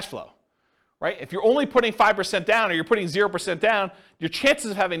negative cash flow, right? If you're only putting 5% down or you're putting 0% down, your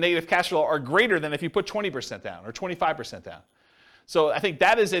chances of having negative cash flow are greater than if you put 20% down or 25% down. So I think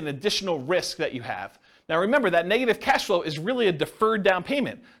that is an additional risk that you have. Now remember, that negative cash flow is really a deferred down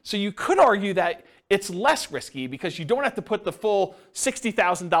payment. So you could argue that it's less risky because you don't have to put the full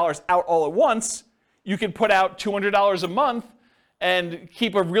 $60,000 out all at once. You can put out $200 a month and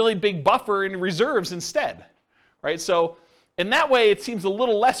keep a really big buffer in reserves instead, right? So in that way, it seems a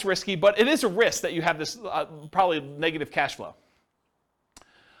little less risky, but it is a risk that you have this probably negative cash flow.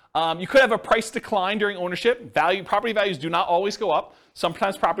 You could have a price decline during ownership. Property values do not always go up.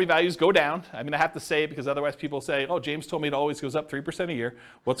 Sometimes property values go down. I mean, I have to say it because otherwise people say, oh, James told me it always goes up 3% a year.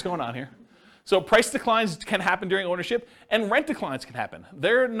 What's going on here? So price declines can happen during ownership, and rent declines can happen.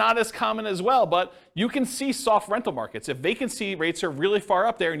 They're not as common as well, but you can see soft rental markets. If vacancy rates are really far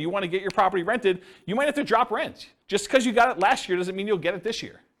up there and you want to get your property rented, you might have to drop rent. Just because you got it last year doesn't mean you'll get it this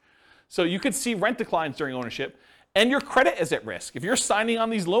year. So you could see rent declines during ownership. And your credit is at risk. If you're signing on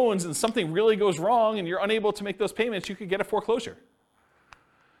these loans and something really goes wrong and you're unable to make those payments, you could get a foreclosure.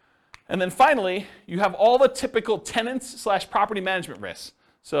 And then finally, you have all the typical tenants/property management risks.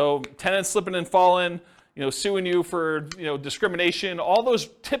 So tenants slipping and falling, suing you for discrimination, all those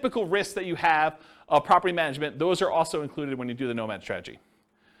typical risks that you have of property management, those are also included when you do the Nomad strategy.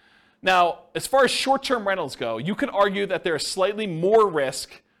 Now, as far as short-term rentals go, you could argue that there's slightly more risk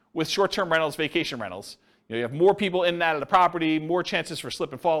with short-term rentals, vacation rentals. You have more people in and out of the property, more chances for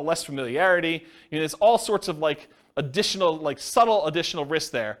slip and fall, less familiarity. There's all sorts of subtle additional risks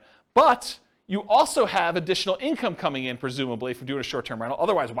there. But you also have additional income coming in, presumably, from doing a short-term rental.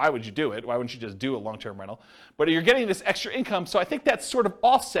 Otherwise, why would you do it? Why wouldn't you just do a long-term rental? But you're getting this extra income, so I think that sort of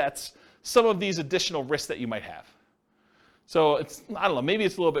offsets some of these additional risks that you might have. So I don't know, maybe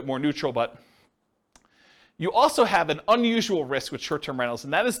it's a little bit more neutral, but you also have an unusual risk with short-term rentals,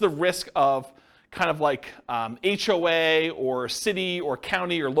 and that is the risk of kind of like HOA or city or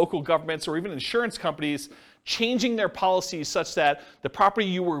county or local governments or even insurance companies changing their policies such that the property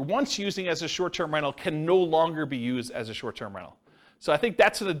you were once using as a short-term rental can no longer be used as a short-term rental. So I think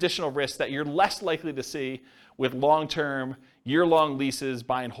that's an additional risk that you're less likely to see with long-term, year-long leases,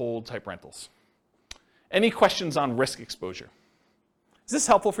 buy and hold type rentals. Any questions on risk exposure? Is this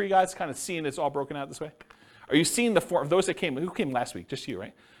helpful for you guys, kind of seeing it's all broken out this way? Are you seeing the form, those that came, who came last week? Just you,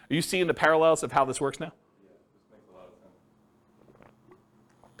 right? Are you seeing the parallels of how this works now? Yeah, this makes a lot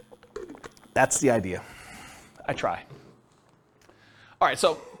of sense. That's the idea. I try. All right,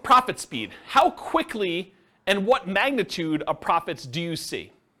 so profit speed. How quickly and what magnitude of profits do you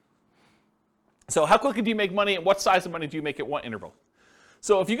see? So how quickly do you make money and what size of money do you make at what interval?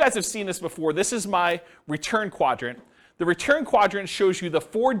 So if you guys have seen this before, this is my return quadrant. The return quadrant shows you the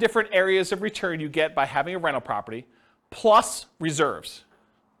 4 different areas of return you get by having a rental property plus reserves.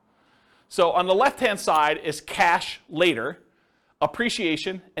 So on the left-hand side is cash later,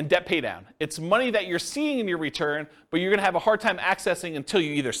 appreciation, and debt paydown. It's money that you're seeing in your return, but you're going to have a hard time accessing until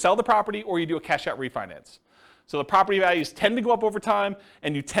you either sell the property or you do a cash-out refinance. So the property values tend to go up over time,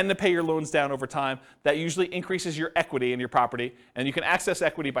 and you tend to pay your loans down over time. That usually increases your equity in your property, and you can access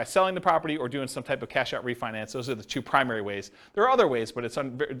equity by selling the property or doing some type of cash-out refinance. Those are the 2 primary ways. There are other ways, but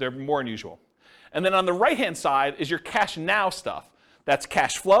they're more unusual. And then on the right-hand side is your cash now stuff. That's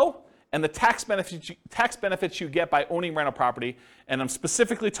cash flow and the tax benefits you get by owning rental property, and I'm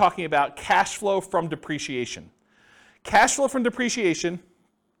specifically talking about cash flow from depreciation. Cash flow from depreciation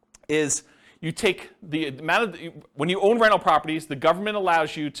is you take the amount of, when you own rental properties, the government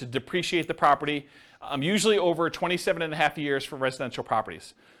allows you to depreciate the property, usually over 27 and a half years for residential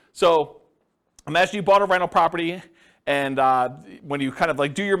properties. So imagine you bought a rental property And when you kind of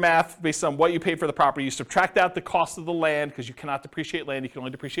like do your math based on what you paid for the property, you subtract out the cost of the land, because you cannot depreciate land, you can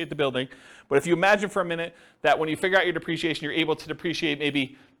only depreciate the building. But if you imagine for a minute that when you figure out your depreciation, you're able to depreciate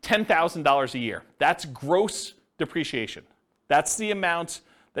maybe $10,000 a year. That's gross depreciation. That's the amount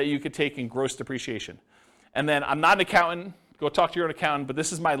that you could take in gross depreciation. And then I'm not an accountant, go talk to your own accountant, but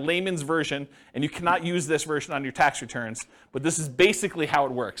this is my layman's version, and you cannot use this version on your tax returns, but this is basically how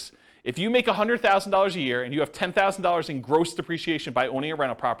it works. If you make $100,000 a year and you have $10,000 in gross depreciation by owning a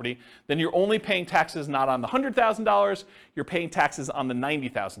rental property, then you're only paying taxes not on the $100,000, you're paying taxes on the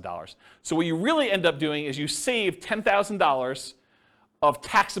 $90,000. So what you really end up doing is you save $10,000 of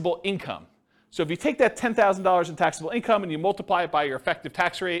taxable income. So if you take that $10,000 in taxable income and you multiply it by your effective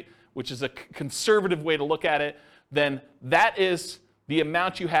tax rate, which is a conservative way to look at it, then that is the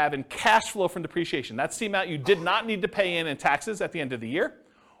amount you have in cash flow from depreciation. That's the amount you did not need to pay in taxes at the end of the year,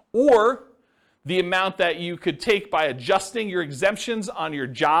 or the amount that you could take by adjusting your exemptions on your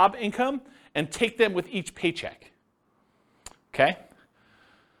job income and take them with each paycheck. Okay?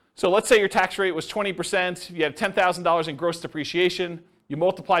 So let's say your tax rate was 20%, you had $10,000 in gross depreciation, you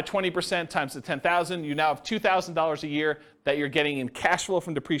multiply 20% times the 10,000, you now have $2,000 a year that you're getting in cash flow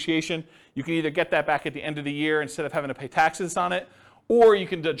from depreciation. You can either get that back at the end of the year instead of having to pay taxes on it, or you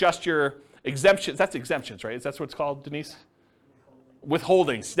can adjust your exemptions. That's exemptions, right? That's what it's called, Denise?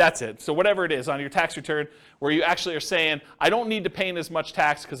 Withholdings, that's it. So whatever it is on your tax return where you actually are saying, I don't need to pay in as much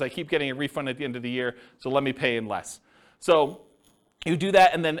tax because I keep getting a refund at the end of the year, so let me pay in less. So you do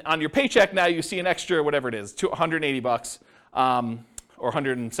that, and then on your paycheck now you see an extra, whatever it is, $180 or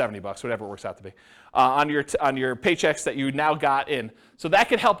 170 bucks, whatever it works out to be, on your paychecks that you now got in. So that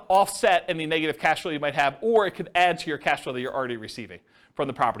could help offset any negative cash flow you might have, or it could add to your cash flow that you're already receiving from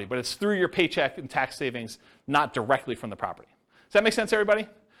the property. But it's through your paycheck and tax savings, not directly from the property. Does that make sense, everybody?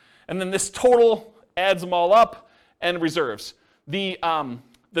 And then this total adds them all up and reserves. The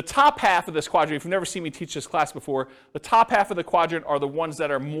top half of this quadrant, if you've never seen me teach this class before, the top half of the quadrant are the ones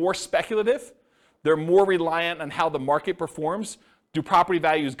that are more speculative. They're more reliant on how the market performs. Do property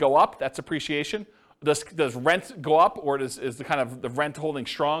values go up? That's appreciation. Does rent go up, or is the kind of the rent holding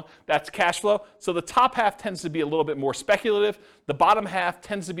strong? That's cash flow. So the top half tends to be a little bit more speculative. The bottom half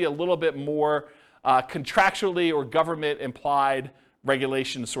tends to be a little bit more contractually or government implied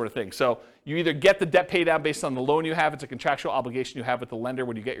regulation sort of thing. So you either get the debt pay down based on the loan you have, it's a contractual obligation you have with the lender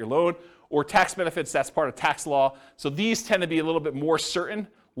when you get your loan, or tax benefits, that's part of tax law. So these tend to be a little bit more certain,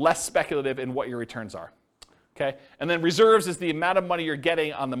 less speculative in what your returns are. Okay? And then reserves is the amount of money you're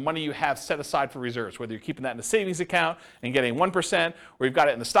getting on the money you have set aside for reserves, whether you're keeping that in a savings account and getting 1%, or you've got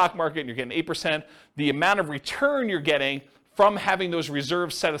it in the stock market and you're getting 8%. The amount of return you're getting from having those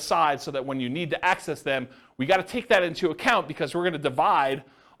reserves set aside so that when you need to access them, we got to take that into account, because we're going to divide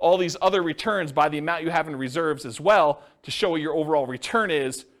all these other returns by the amount you have in reserves as well to show what your overall return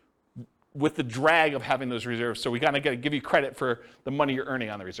is with the drag of having those reserves. So we got to give you credit for the money you're earning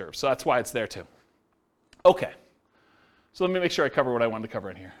on the reserves. So that's why it's there too. Okay, so let me make sure I cover what I wanted to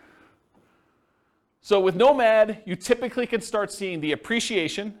cover in here. So with Nomad, you typically can start seeing the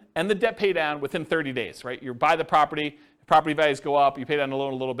appreciation and the debt pay down within 30 days, right? You buy the property values go up, you pay down the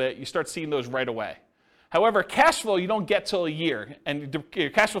loan a little bit, you start seeing those right away. However, cash flow you don't get till a year, and your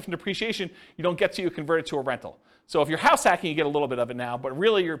cash flow from depreciation you don't get till you convert it to a rental. So if you're house hacking, you get a little bit of it now, but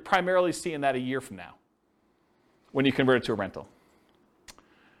really you're primarily seeing that a year from now when you convert it to a rental.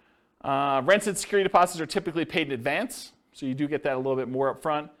 Rents and security deposits are typically paid in advance, so you do get that a little bit more up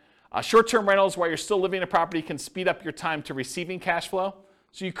front. Short-term rentals, while you're still living in a property, can speed up your time to receiving cash flow.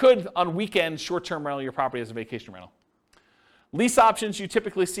 So you could, on weekends, short-term rental your property as a vacation rental. Lease options, you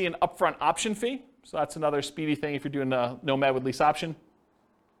typically see an upfront option fee. So that's another speedy thing if you're doing a Nomad with lease option.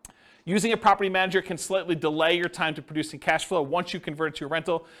 Using a property manager can slightly delay your time to producing cash flow once you convert it to a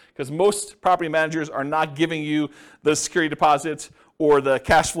rental, because most property managers are not giving you the security deposits or the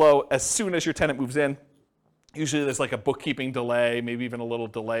cash flow as soon as your tenant moves in. Usually there's like a bookkeeping delay, maybe even a little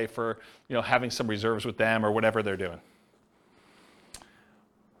delay for having some reserves with them or whatever they're doing.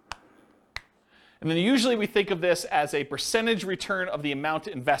 And then usually we think of this as a percentage return of the amount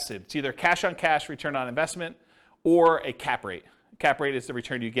invested. It's either cash on cash return on investment or a cap rate. Cap rate is the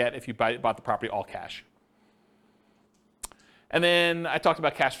return you get if you bought the property all cash. And then I talked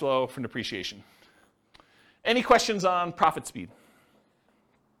about cash flow from depreciation. Any questions on profit speed?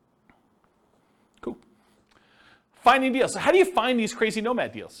 Cool. Finding deals. So how do you find these crazy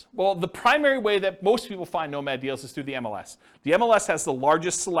Nomad deals? Well, the primary way that most people find Nomad deals is through the MLS. The MLS has the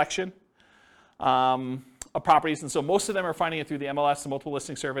largest selection of properties, and so most of them are finding it through the MLS, the multiple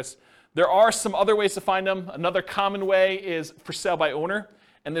listing service. There are some other ways to find them. Another common way is for sale by owner,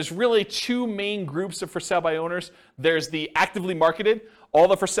 And there's really two main groups of for sale by owners. There's the actively marketed, all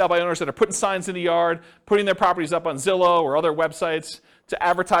the for sale by owners that are putting signs in the yard, putting their properties up on Zillow or other websites to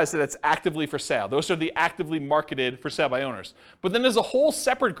advertise that it's actively for sale. Those are the actively marketed for sale by owners. But then there's a whole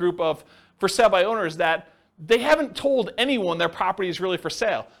separate group of for sale by owners that they haven't told anyone their property is really for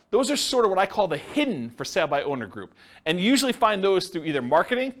sale. Those are sort of what I call the hidden for sale by owner group. And you usually find those through either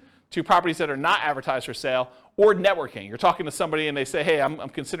marketing to properties that are not advertised for sale, or networking. You're talking to somebody and they say, hey, I'm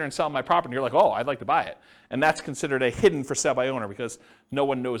considering selling my property. And you're like, oh, I'd like to buy it. And that's considered a hidden for sale by owner because no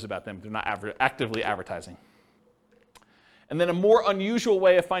one knows about them. They're not actively advertising. And then a more unusual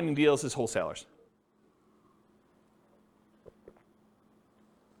way of finding deals is wholesalers.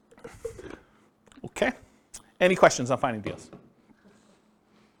 Okay. Any questions on finding deals?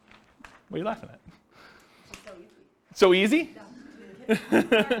 What are you laughing at? So easy. So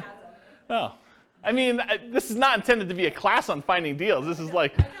easy? Oh. I mean, this is not intended to be a class on finding deals. This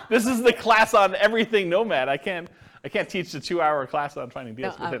is the class on everything Nomad. I can't teach the 2-hour class on finding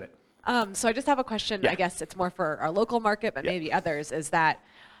deals within it. So I just have a question. Yeah. I guess it's more for our local market, but maybe others, is that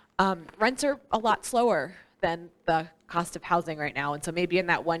rents are a lot slower than the cost of housing right now. And so maybe in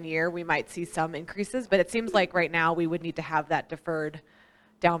that 1 year, we might see some increases, but it seems like right now we would need to have that deferred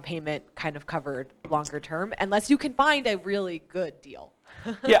down payment kind of covered longer term, unless you can find a really good deal.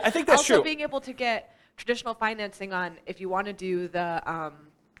 Yeah, I think that's also, true. being able to get traditional financing on, if you want to do the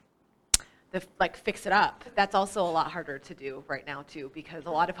like fix it up, that's also a lot harder to do right now too, because a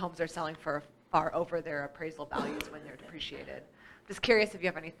lot of homes are selling for far over their appraisal values when they're depreciated. Just curious if you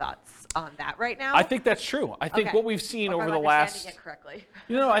have any thoughts on that right now. I think that's true. I think what we've seen over the last, it correctly.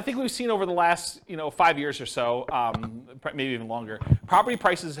 I think we've seen over the last, 5 years or so, maybe even longer, property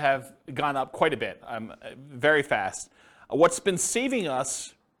prices have gone up quite a bit, very fast. What's been saving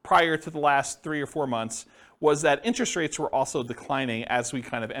us prior to the last 3 or 4 months was that interest rates were also declining as we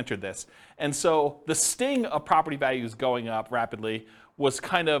kind of entered this. And so the sting of property values going up rapidly was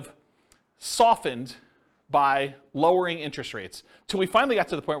kind of softened by lowering interest rates till we finally got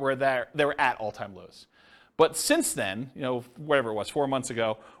to the point where they were at all-time lows. But since then, whatever it was, 4 months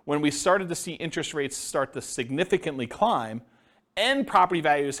ago, when we started to see interest rates start to significantly climb, and property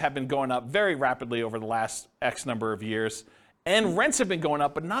values have been going up very rapidly over the last X number of years, and rents have been going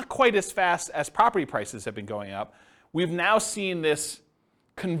up, but not quite as fast as property prices have been going up, we've now seen this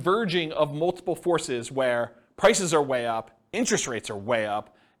converging of multiple forces where prices are way up, interest rates are way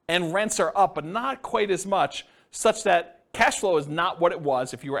up, and rents are up, but not quite as much, such that cash flow is not what it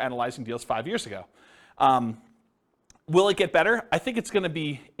was if you were analyzing deals 5 years ago. Will it get better? I think it's going to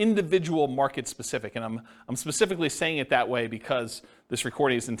be individual market specific, and I'm specifically saying it that way because this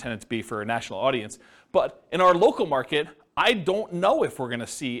recording is intended to be for a national audience. But in our local market, I don't know if we're going to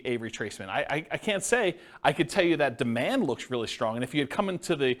see a retracement. I can't say. I could tell you that demand looks really strong, and if you had come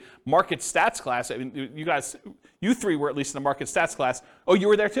into the market stats class, I mean, you three were at least in the market stats class. Oh, you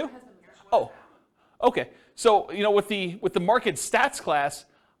were there too? Oh, okay. So with the market stats class,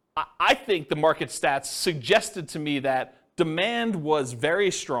 I think the market stats suggested to me that demand was very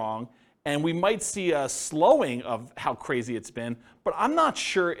strong and we might see a slowing of how crazy it's been, but I'm not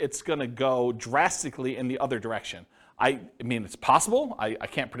sure it's going to go drastically in the other direction. I mean, it's possible. I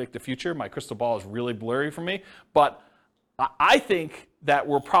can't predict the future. My crystal ball is really blurry for me, but I think that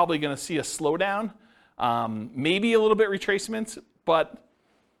we're probably going to see a slowdown, maybe a little bit retracements, but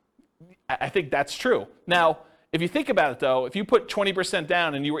I think that's true. Now, if you think about it though, if you put 20%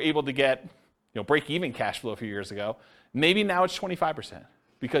 down and you were able to get break-even cash flow a few years ago, maybe now it's 25%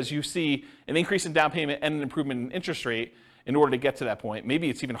 because you see an increase in down payment and an improvement in interest rate in order to get to that point. Maybe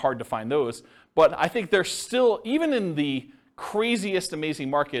it's even hard to find those, but I think there's still, even in the craziest, amazing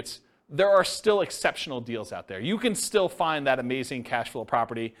markets, there are still exceptional deals out there. You can still find that amazing cash flow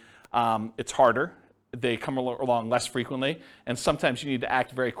property. It's harder. They come along less frequently, and sometimes you need to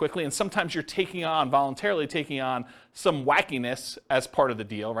act very quickly, and sometimes you're voluntarily taking on some wackiness as part of the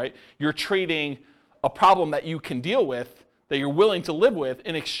deal, right? You're trading a problem that you can deal with, that you're willing to live with,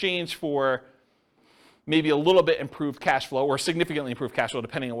 in exchange for maybe a little bit improved cash flow or significantly improved cash flow,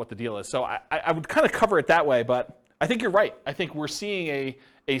 depending on what the deal is. So I would kind of cover it that way, but I think you're right. I think we're seeing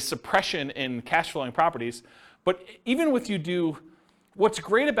a suppression in cash flowing properties, but even with what's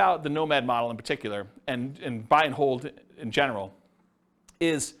great about the Nomad model in particular, and buy and hold in general,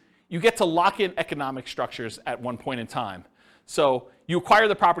 is you get to lock in economic structures at one point in time. So you acquire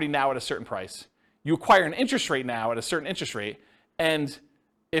the property now at a certain price. You acquire an interest rate now at a certain interest rate. And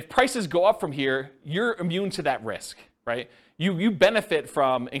if prices go up from here, you're immune to that risk, right? you benefit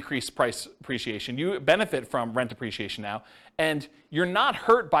from increased price appreciation. You benefit from rent appreciation now. And you're not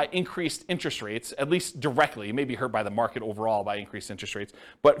hurt by increased interest rates, at least directly. You may be hurt by the market overall by increased interest rates.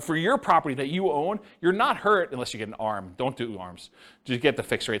 But for your property that you own, you're not hurt unless you get an ARM. Don't do ARMs. Just get the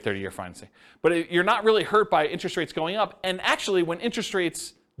fixed rate 30-year financing. But you're not really hurt by interest rates going up. And actually, when interest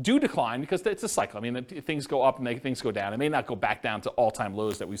rates do decline, because it's a cycle. I mean, things go up and things go down. It may not go back down to all-time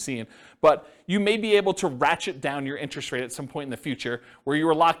lows that we've seen, but you may be able to ratchet down your interest rate at some point in the future where you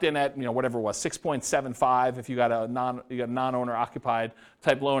were locked in at, whatever it was, 6.75 if you got a non-owner occupied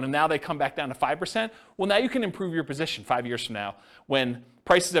type loan, and now they come back down to 5%. Well, now you can improve your position 5 years from now when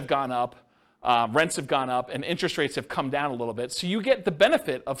prices have gone up, rents have gone up, and interest rates have come down a little bit. So you get the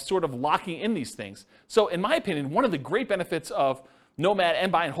benefit of sort of locking in these things. So in my opinion, one of the great benefits of Nomad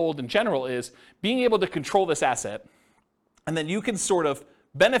and buy and hold in general is being able to control this asset, and then you can sort of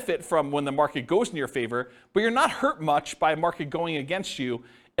benefit from when the market goes in your favor, but you're not hurt much by a market going against you,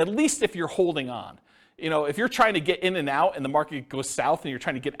 at least if you're holding on. If you're trying to get in and out and the market goes south and you're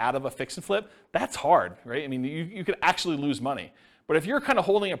trying to get out of a fix and flip, that's hard, right? I mean, you could actually lose money. But if you're kind of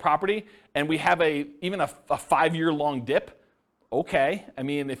holding a property and we have even a 5-year-long dip, okay. I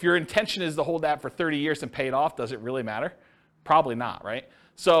mean, if your intention is to hold that for 30 years and pay it off, does it really matter? Probably not, right?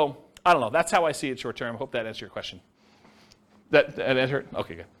 So, I don't know. That's how I see it short term. Hope that answered your question. That answered?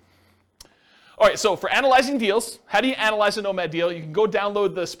 Okay, good. All right, so for analyzing deals, how do you analyze a Nomad deal? You can go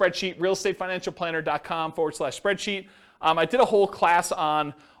download the spreadsheet, realestatefinancialplanner.com/spreadsheet. I did a whole class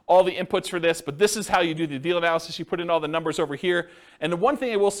on all the inputs for this, but this is how you do the deal analysis. You put in all the numbers over here. And the one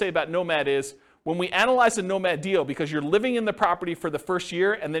thing I will say about Nomad is when we analyze a Nomad deal, because you're living in the property for the first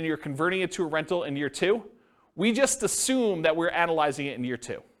year and then you're converting it to a rental in year 2, we just assume that we're analyzing it in year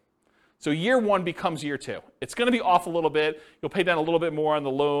 2. So year 1 becomes year 2. It's going to be off a little bit. You'll pay down a little bit more on the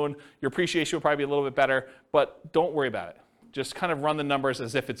loan. Your appreciation will probably be a little bit better, but don't worry about it. Just kind of run the numbers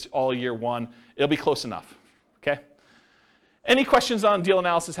as if it's all year 1. It'll be close enough, okay? Any questions on deal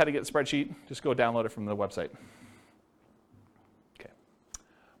analysis, how to get the spreadsheet? Just go download it from the website. Okay.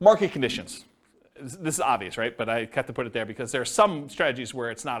 Market conditions. This is obvious, right? But I have to put it there because there are some strategies where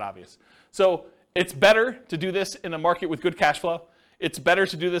it's not obvious. So it's better to do this in a market with good cash flow. It's better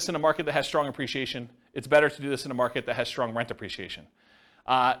to do this in a market that has strong appreciation. It's better to do this in a market that has strong rent appreciation.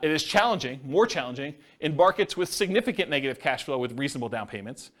 It is challenging, more challenging, in markets with significant negative cash flow with reasonable down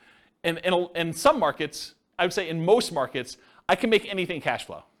payments. And in some markets, I would say in most markets, I can make anything cash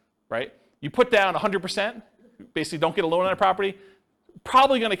flow, right? You put down 100%, basically don't get a loan on a property,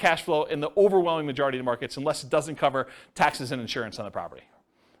 probably going to cash flow in the overwhelming majority of the markets unless it doesn't cover taxes and insurance on the property.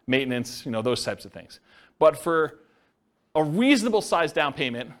 Maintenance, those types of things. But for a reasonable size down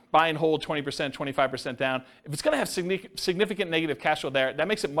payment, buy and hold 20%, 25% down, if it's going to have significant negative cash flow there, that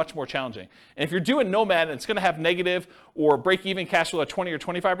makes it much more challenging. And if you're doing Nomad and it's going to have negative or break-even cash flow at 20 or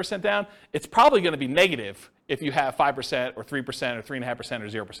 25% down, it's probably going to be negative if you have 5% or 3% or 3.5%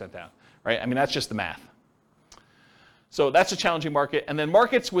 or 0% down, right? I mean, that's just the math. So that's a challenging market. And then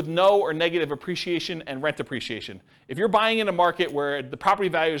markets with no or negative appreciation and rent appreciation. If you're buying in a market where the property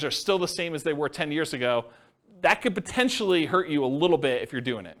values are still the same as they were 10 years ago, that could potentially hurt you a little bit if you're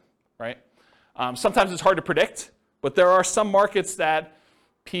doing it, right? Sometimes it's hard to predict, but there are some markets that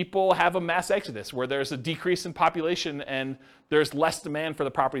people have a mass exodus where there's a decrease in population and there's less demand for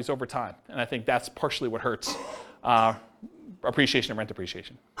the properties over time. And I think that's partially what hurts appreciation and rent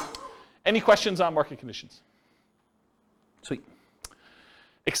appreciation. Any questions on market conditions? Sweet.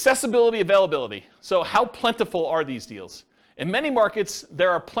 Accessibility, availability. So how plentiful are these deals? In many markets,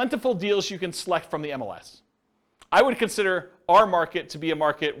 there are plentiful deals you can select from the MLS. I would consider our market to be a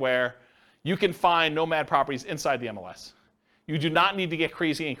market where you can find Nomad properties inside the MLS. You do not need to get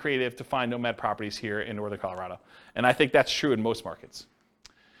crazy and creative to find Nomad properties here in Northern Colorado. And I think that's true in most markets.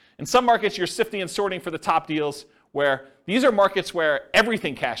 In some markets, you're sifting and sorting for the top deals where these are markets where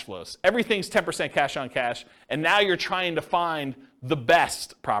everything cash flows. Everything's 10% cash on cash. And now you're trying to find the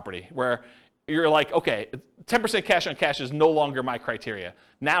best property where you're like, okay, 10% cash on cash is no longer my criteria.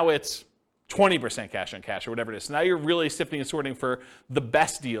 Now it's 20% cash on cash or whatever it is. So now you're really sifting and sorting for the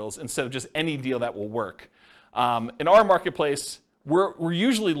best deals instead of just any deal that will work. In our marketplace, we're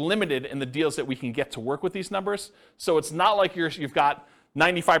usually limited in the deals that we can get to work with these numbers. So it's not like you've got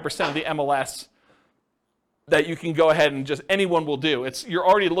 95% of the MLS that you can go ahead and just anyone will do. You're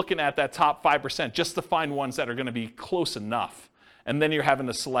already looking at that top 5% just to find ones that are going to be close enough. And then you're having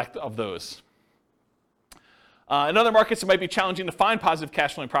to select of those. In other markets, it might be challenging to find positive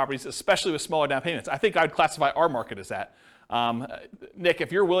cash flowing properties, especially with smaller down payments. I think I'd classify our market as that. Nick,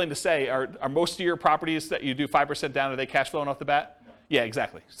 if you're willing to say, are most of your properties that you do 5% down, are they cash flowing off the bat? Yeah,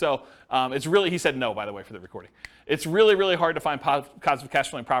 exactly. So it's really, he said no, by the way, for the recording. It's really, really hard to find positive cash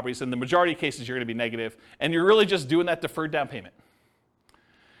flowing properties. In the majority of cases, you're going to be negative, and you're really just doing that deferred down payment.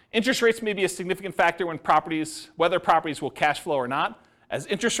 Interest rates may be a significant factor when whether properties will cash flow or not. As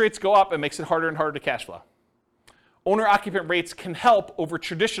interest rates go up, it makes it harder and harder to cash flow. Owner-occupant rates can help over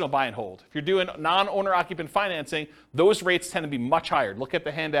traditional buy and hold. If you're doing non-owner-occupant financing, those rates tend to be much higher. Look at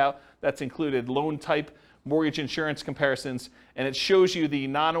the handout that's included, loan type, mortgage insurance comparisons, and it shows you the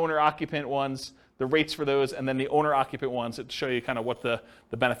non-owner-occupant ones, the rates for those, and then the owner-occupant ones that show you kind of what the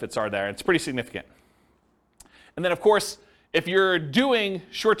benefits are there. It's pretty significant. And then, of course, if you're doing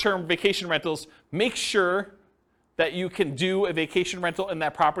short-term vacation rentals, make sure that you can do a vacation rental in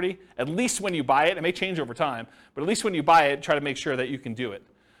that property, at least when you buy it. It may change over time, but at least when you buy it, try to make sure that you can do it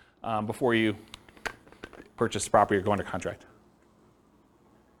before you purchase the property or go under contract.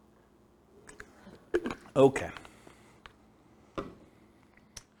 Okay.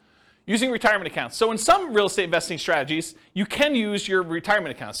 Using retirement accounts. So in some real estate investing strategies, you can use your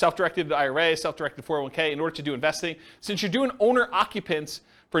retirement account, self-directed IRA, self-directed 401k in order to do investing. Since you're doing owner-occupants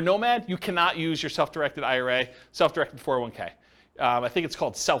for Nomad, you cannot use your self-directed IRA, self-directed 401k. I think it's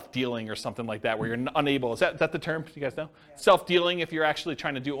called self-dealing or something like that, where you're unable, is that the term? Do you guys know? Yeah. Self-dealing if you're actually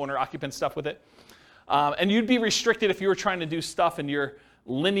trying to do owner-occupant stuff with it. And you'd be restricted if you were trying to do stuff in your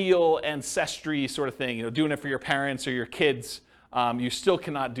lineal ancestry sort of thing, doing it for your parents or your kids. You still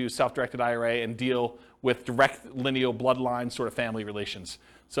cannot do self-directed IRA and deal with direct lineal bloodline sort of family relations.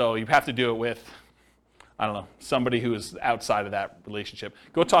 So you have to do it with, I don't know, somebody who is outside of that relationship.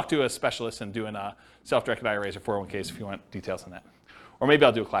 Go talk to a specialist in doing self-directed IRAs or 401ks if you want details on that. Or maybe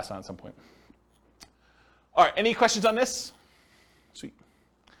I'll do a class on it at some point. All right, any questions on this? Sweet.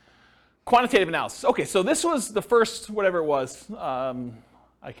 Quantitative analysis. Okay, so this was the first, whatever it was.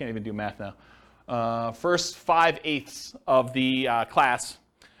 I can't even do math now. First 5/8 of the class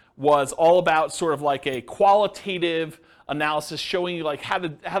was all about sort of like a qualitative analysis showing you like how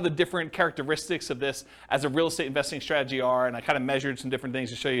the different characteristics of this as a real estate investing strategy are, and I kind of measured some different things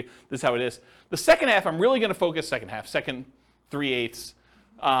to show you this is how it is. The second half, I'm really going to focus, second 3/8.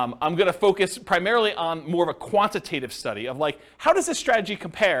 I'm going to focus primarily on more of a quantitative study of like, how does this strategy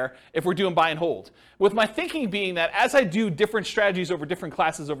compare if we're doing buy and hold? With my thinking being that as I do different strategies over different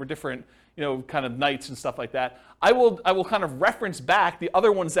classes, over different, kind of nights and stuff like that, I will kind of reference back the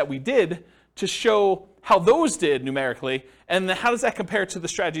other ones that we did to show how those did numerically, and then how does that compare to the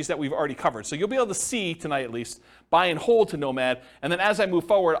strategies that we've already covered. So you'll be able to see tonight at least, buy and hold to Nomad, and then as I move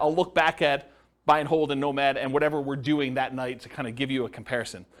forward, I'll look back at buy and hold and Nomad and whatever we're doing that night to kind of give you a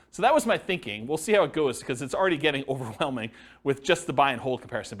comparison. So that was my thinking. We'll see how it goes because it's already getting overwhelming with just the buy and hold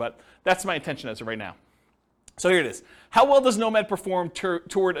comparison, but that's my intention as of right now. So here it is. How well does Nomad perform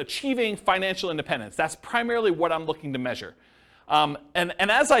toward achieving financial independence? That's primarily what I'm looking to measure. And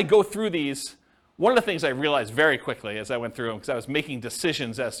as I go through these, one of the things I realized very quickly as I went through them, because I was making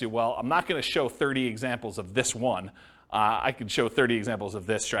decisions as to, well, I'm not going to show 30 examples of this one. I could show 30 examples of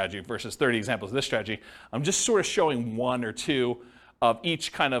this strategy versus 30 examples of this strategy. I'm just sort of showing one or two of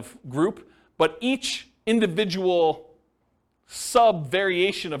each kind of group, but each individual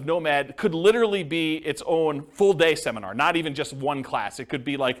sub-variation of Nomad could literally be its own full-day seminar, not even just one class. It could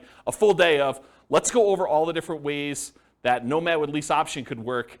be like a full day of, let's go over all the different ways that Nomad with lease option could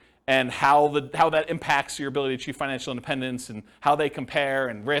work and how that impacts your ability to achieve financial independence and how they compare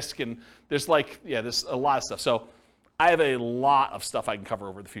and risk. And there's there's a lot of stuff. So I have a lot of stuff I can cover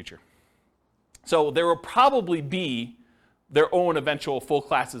over the future. So there will probably be their own eventual full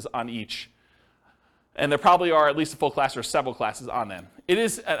classes on each. And there probably are at least a full class or several classes on them. It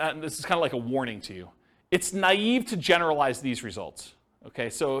is, and this is kind of like a warning to you, it's naive to generalize these results. Okay,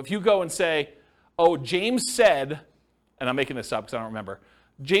 so if you go and say, oh, James said, and I'm making this up because I don't remember,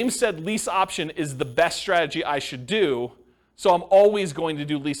 James said lease option is the best strategy I should do, so I'm always going to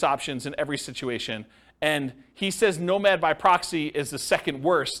do lease options in every situation. And he says Nomad by proxy is the second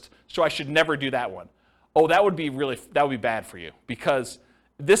worst, so I should never do that one. Oh, that would be bad for you, because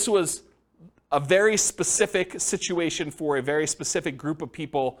this was a very specific situation for a very specific group of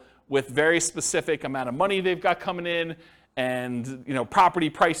people with very specific amount of money they've got coming in, and property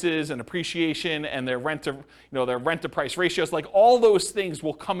prices and appreciation and their rent to price ratios. Like all those things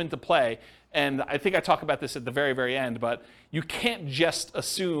will come into play. And I think I talk about this at the very, very end, but you can't just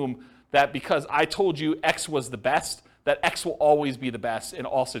assume that because I told you X was the best, that X will always be the best in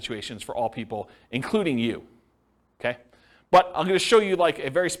all situations for all people, including you. Okay? But I'm going to show you like a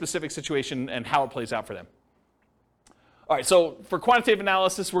very specific situation and how it plays out for them. All right, so for quantitative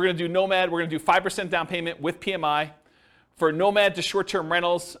analysis, we're going to do Nomad. We're going to do 5% down payment with PMI. For Nomad to short-term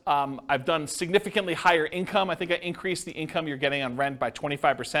rentals, I've done significantly higher income. I think I increased the income you're getting on rent by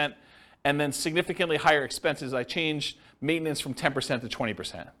 25%, and then significantly higher expenses. I changed maintenance from 10% to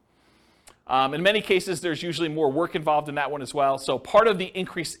 20%. In many cases, there's usually more work involved in that one as well. So part of the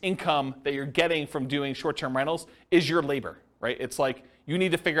increased income that you're getting from doing short-term rentals is your labor, right? It's like you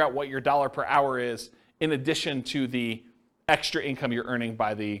need to figure out what your dollar per hour is in addition to the extra income you're earning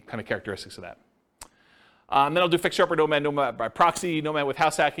by the kind of characteristics of that. Then I'll do fixture upper Nomad, Nomad by proxy, Nomad with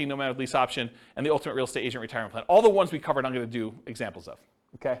house hacking, Nomad with lease option, and the ultimate real estate agent retirement plan. All the ones we covered, I'm going to do examples of.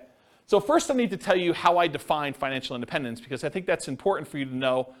 Okay. So first, I need to tell you how I define financial independence, because I think that's important for you to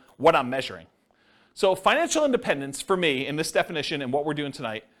know what I'm measuring. So financial independence for me in this definition and what we're doing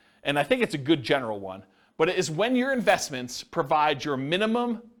tonight, and I think it's a good general one, but it is when your investments provide your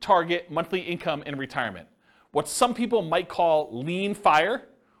minimum target monthly income in retirement. What some people might call lean fire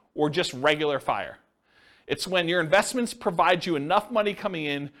or just regular fire. It's when your investments provide you enough money coming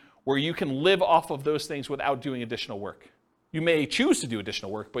in where you can live off of those things without doing additional work. You may choose to do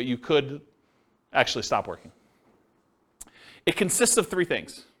additional work, but you could actually stop working. It consists of three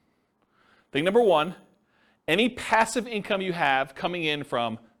things. Thing number one, any passive income you have coming in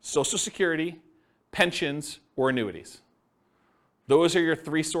from Social Security, pensions, or annuities. Those are your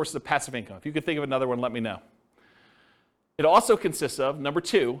three sources of passive income. If you could think of another one, let me know. It also consists of, number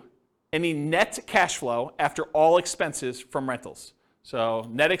two, any net cash flow after all expenses from rentals. So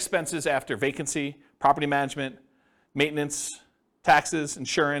net expenses after vacancy, property management, maintenance, taxes,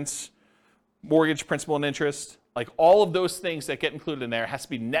 insurance, mortgage, principal, and interest. Like all of those things that get included in there has to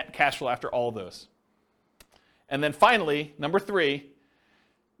be net cash flow after all of those. And then finally, number three,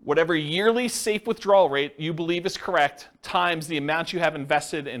 whatever yearly safe withdrawal rate you believe is correct times the amount you have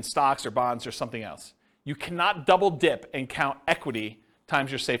invested in stocks or bonds or something else. You cannot double dip and count equity times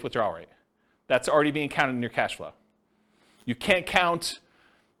your safe withdrawal rate. That's already being counted in your cash flow. You can't count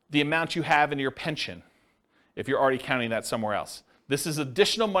the amount you have in your pension if you're already counting that somewhere else. This is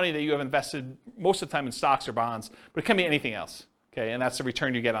additional money that you have invested most of the time in stocks or bonds, but it can be anything else, okay? And that's the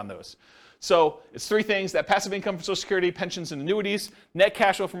return you get on those. So it's three things: that passive income from Social Security, pensions, and annuities, net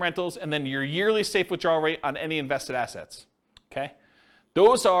cash flow from rentals, and then your yearly safe withdrawal rate on any invested assets, okay?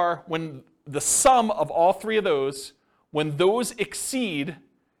 Those are when the sum of all three of those, when those exceed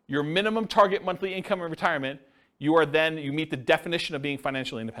your minimum target monthly income in retirement, you meet the definition of being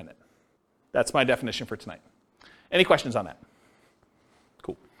financially independent. That's my definition for tonight. Any questions on that?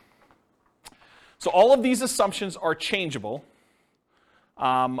 Cool. So all of these assumptions are changeable.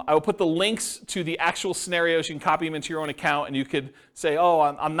 I will put the links to the actual scenarios. You can copy them into your own account, and you could say, oh,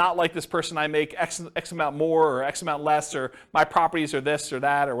 I'm not like this person. I make X amount more or X amount less, or my properties are this or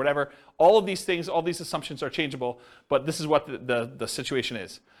that or whatever. All of these things, all these assumptions are changeable, but this is what the situation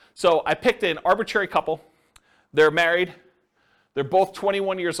is. So I picked an arbitrary couple. They're married. They're both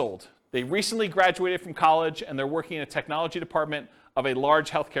 21 years old. They recently graduated from college, and they're working in a technology department of a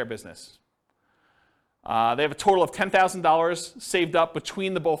large healthcare business. They have a total of $10,000 saved up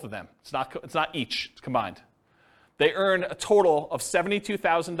between the both of them. It's not each, it's combined. They earn a total of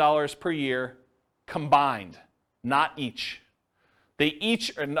 $72,000 per year combined, not each.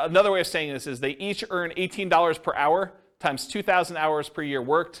 Another way of saying this is they each earn $18 per hour times 2,000 hours per year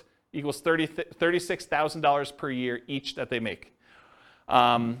worked equals $36,000 per year each that they make.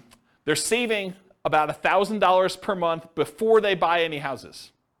 They're saving about $1,000 per month before they buy any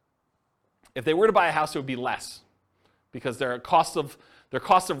houses. If they were to buy a house, it would be less because their cost of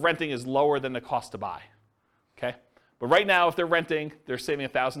renting is lower than the cost to buy. Okay? But right now, if they're renting, they're saving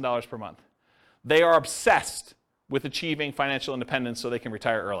 $1,000 per month. They are obsessed with achieving financial independence so they can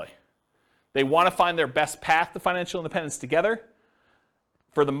retire early. They want to find their best path to financial independence together.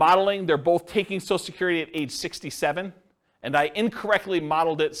 For the modeling, they're both taking Social Security at age 67, and I incorrectly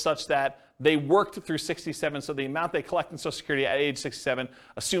modeled it such that they worked through 67, so the amount they collect in Social Security at age 67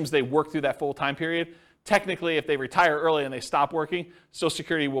 assumes they work through that full time period. Technically, if they retire early and they stop working, Social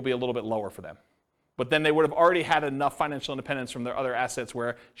Security will be a little bit lower for them. But then they would have already had enough financial independence from their other assets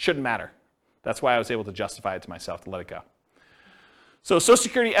where it shouldn't matter. That's why I was able to justify it to myself to let it go. So Social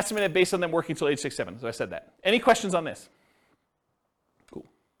Security estimated based on them working until age 67. So I said that. Any questions on this? Cool.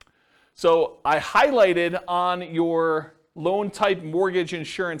 So I highlighted on your loan type mortgage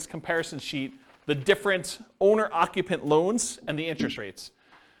insurance comparison sheet the different owner-occupant loans and the interest rates.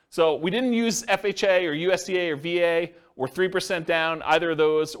 So we didn't use FHA or USDA or VA or 3% down, either of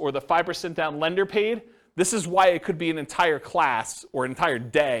those, or the 5% down lender paid. This is why it could be an entire class or an entire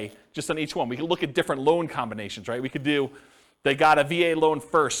day just on each one. We could look at different loan combinations, right? We could do They got a VA loan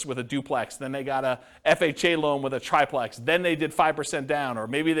first with a duplex, then they got a FHA loan with a triplex, then they did 5% down, or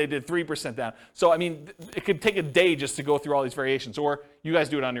maybe they did 3% down. So, I mean, it could take a day just to go through all these variations, or you guys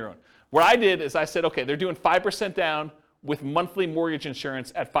do it on your own. What I did is I said, okay, they're doing 5% down with monthly mortgage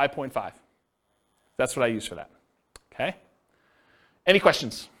insurance at 5.5. That's what I use for that, okay? Any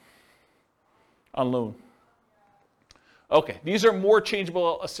questions on loan? Okay, these are more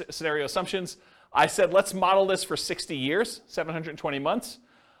changeable scenario assumptions. I said, let's model this for 60 years, 720 months.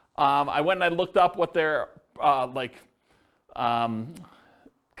 I went and I looked up what their kind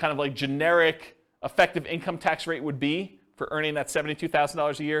of like generic effective income tax rate would be for earning that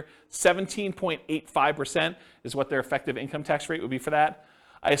 $72,000 a year. 17.85% is what their effective income tax rate would be for that.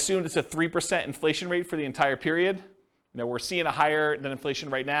 I assumed it's a 3% inflation rate for the entire period. You know, we're seeing a higher than inflation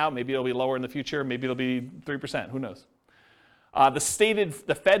right now. Maybe it'll be lower in the future. Maybe it'll be 3%. Who knows?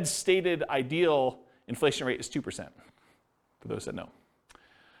 The Fed's stated ideal inflation rate is 2%, for those that know.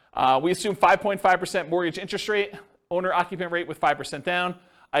 We assume 5.5% mortgage interest rate, owner-occupant rate with 5% down.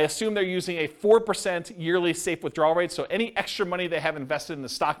 I assume they're using a 4% yearly safe withdrawal rate. So any extra money they have invested in the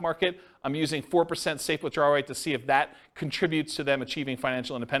stock market, I'm using 4% safe withdrawal rate to see if that contributes to them achieving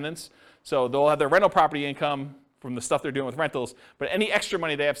financial independence. So they'll have their rental property income from the stuff they're doing with rentals, but any extra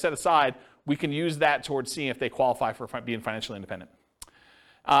money they have set aside, we can use that towards seeing if they qualify for being financially independent.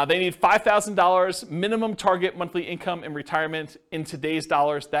 They need $5,000 minimum target monthly income in retirement in today's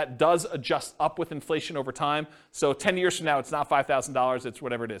dollars. That does adjust up with inflation over time. So 10 years from now, it's not $5,000, it's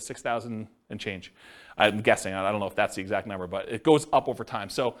whatever it is, $6,000 and change. I'm guessing, I don't know if that's the exact number, but it goes up over time.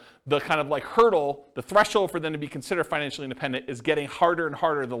 So the kind of like hurdle, the threshold for them to be considered financially independent is getting harder and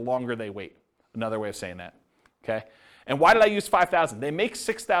harder the longer they wait. Another way of saying that, okay? And why did I use 5,000? They make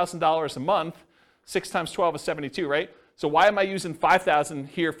 $6,000 a month. 6 times 12 is 72, right? So why am I using 5,000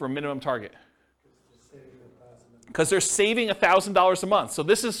 here for a minimum target? Because they're saving $1,000 a month. So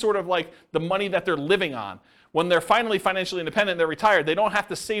this is sort of like the money that they're living on. When they're finally financially independent, they're retired, they don't have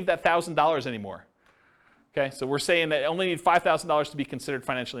to save that $1,000 anymore. Okay, so we're saying that they only need $5,000 to be considered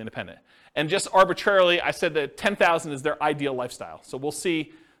financially independent. And just arbitrarily, I said that 10,000 is their ideal lifestyle. So we'll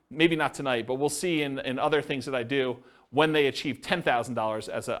see, maybe not tonight, but we'll see in other things that I do when they achieve $10,000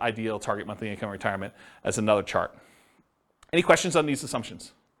 as an ideal target monthly income retirement as another chart. Any questions on these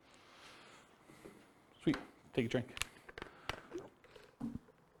assumptions? Sweet, take a drink.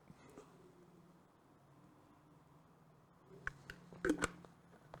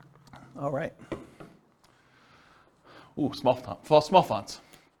 All right. Ooh, small fonts.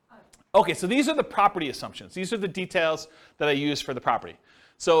 Okay, so these are the property assumptions. These are the details that I use for the property.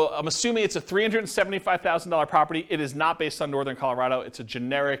 So I'm assuming it's a $375,000 property. It is not based on Northern Colorado. It's a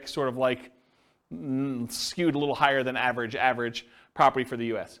generic sort of like skewed a little higher than average property for the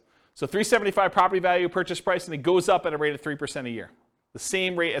U.S. So 375 property value, purchase price, and it goes up at a rate of 3% a year. The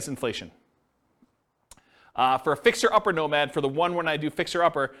same rate as inflation. For a fixer-upper Nomad, for the one when I do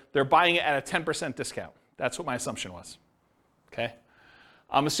fixer-upper, they're buying it at a 10% discount. That's what my assumption was. Okay.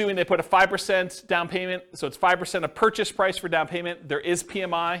 I'm assuming they put a 5% down payment, so it's 5% of purchase price for down payment. There is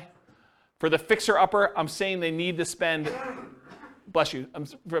PMI. For the fixer-upper, I'm saying they need to spend, bless you,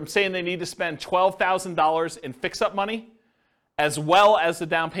 I'm saying they need to spend $12,000 in fix-up money, as well as the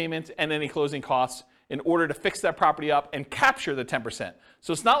down payment and any closing costs in order to fix that property up and capture the 10%.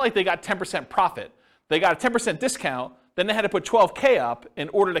 So it's not like they got 10% profit. They got a 10% discount, then they had to put $12K up in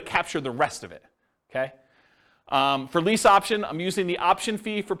order to capture the rest of it, okay? For lease option, I'm using the option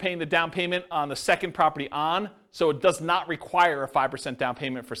fee for paying the down payment on the second property on, so it does not require a 5% down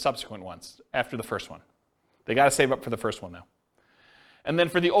payment for subsequent ones after the first one. They got to save up for the first one now. And then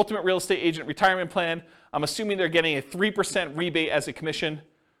for the ultimate real estate agent retirement plan, I'm assuming they're getting a 3% rebate as a commission.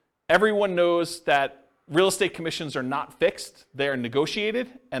 Everyone knows that real estate commissions are not fixed. They are negotiated,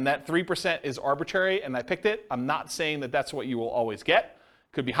 and that 3% is arbitrary, and I picked it. I'm not saying that that's what you will always get.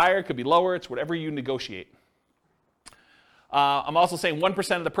 Could be higher, could be lower. It's whatever you negotiate. I'm also saying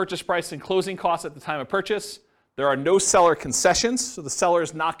 1% of the purchase price and closing costs at the time of purchase. There are no seller concessions, so the seller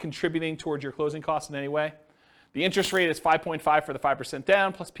is not contributing towards your closing costs in any way. The interest rate is 5.5 for the 5%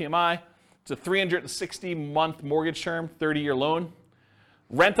 down plus PMI. It's a 360-month mortgage term, 30-year loan.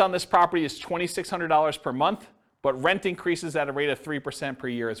 Rent on this property is $2,600 per month, but rent increases at a rate of 3% per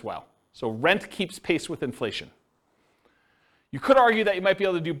year as well. So rent keeps pace with inflation. You could argue that you might be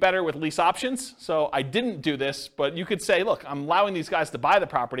able to do better with lease options. So I didn't do this, but you could say, look, I'm allowing these guys to buy the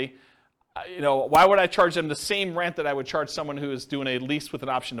property. Why would I charge them the same rent that I would charge someone who is doing a lease with an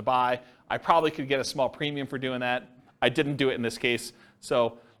option to buy? I probably could get a small premium for doing that. I didn't do it in this case.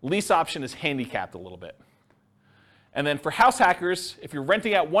 So lease option is handicapped a little bit. And then for house hackers, if you're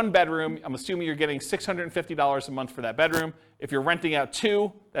renting out 1 bedroom, I'm assuming you're getting $650 a month for that bedroom. If you're renting out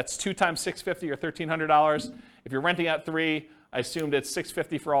 2, that's 2 times $650 or $1,300. If you're renting out 3, I assumed it's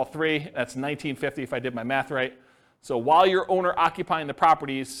 $650 for all 3. That's $1,950 if I did my math right. So while you're owner occupying the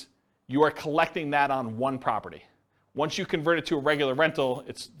properties, you are collecting that on 1 property. Once you convert it to a regular rental,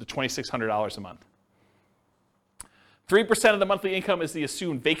 it's the $2,600 a month. 3% of the monthly income is the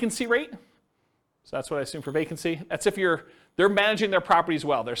assumed vacancy rate. So that's what I assume for vacancy. That's if they're managing their properties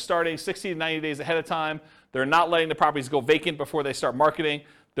well. They're starting 60 to 90 days ahead of time. They're not letting the properties go vacant before they start marketing.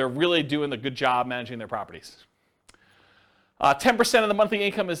 They're really doing a good job managing their properties. 10% of the monthly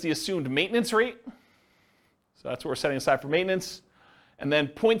income is the assumed maintenance rate. So that's what we're setting aside for maintenance. And then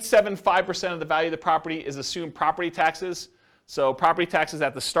 0.75% of the value of the property is assumed property taxes. So property taxes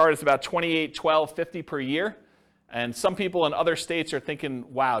at the start is about $28,1250 per year. And some people in other states are thinking,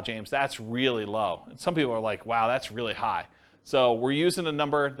 wow, James, that's really low. And some people are like, wow, that's really high. So we're using a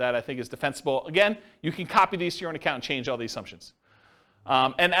number that I think is defensible. Again, you can copy these to your own account and change all the assumptions.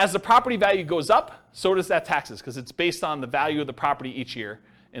 And as the property value goes up, so does that taxes, because it's based on the value of the property each year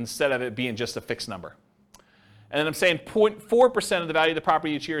instead of it being just a fixed number. And then I'm saying 0.4% of the value of the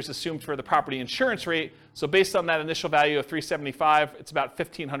property each year is assumed for the property insurance rate. So based on that initial value of $375, it's about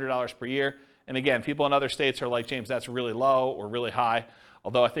 $1,500 per year. And again, people in other states are like, James, that's really low or really high,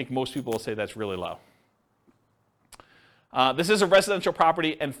 although I think most people will say that's really low. This is a residential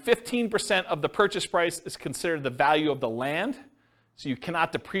property, and 15% of the purchase price is considered the value of the land. So you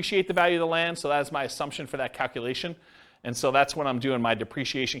cannot depreciate the value of the land, so that is my assumption for that calculation. And so that's when I'm doing my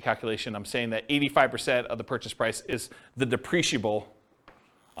depreciation calculation. I'm saying that 85% of the purchase price is the depreciable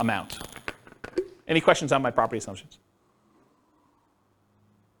amount. Any questions on my property assumptions?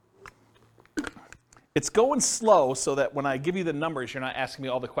 It's going slow so that when I give you the numbers, you're not asking me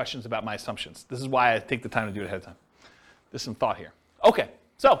all the questions about my assumptions. This is why I take the time to do it ahead of time. There's some thought here. Okay,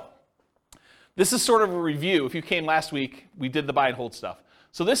 so this is sort of a review. If you came last week, we did the buy and hold stuff.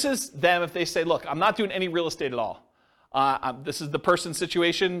 So this is them if they say, look, I'm not doing any real estate at all. This is the person's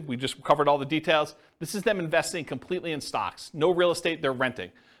situation. We just covered all the details. This is them investing completely in stocks. No real estate, they're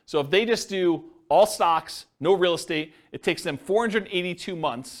renting. So if they just do all stocks, no real estate, it takes them 482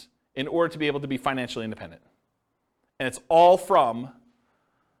 months in order to be able to be financially independent. And it's all from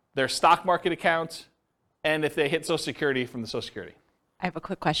their stock market account and if they hit Social Security, from the Social Security. I have a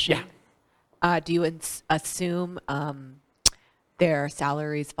quick question. Yeah. Do you assume their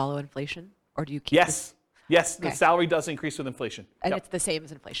salaries follow inflation, or do you keep Yes. Yes, Okay. the salary does increase with inflation. and Yep. it's the same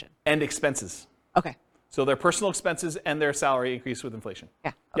as inflation? And expenses. Okay. So their personal expenses and their salary increase with inflation.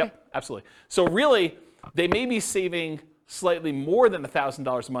 Yeah. Okay. Yep, absolutely. So really, they may be saving slightly more than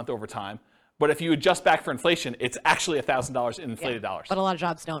 $1,000 a month over time, but if you adjust back for inflation, it's actually $1,000 in inflated dollars. But a lot of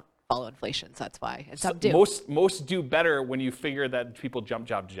jobs don't follow inflation, so that's why. And some do. Most do better when you figure that people jump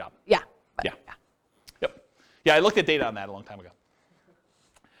job to job. Yeah. but- Yeah. Yep. Yeah, I looked at data on that a long time ago.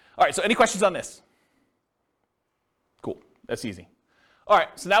 All right, so any questions on this? Cool, that's easy. All right,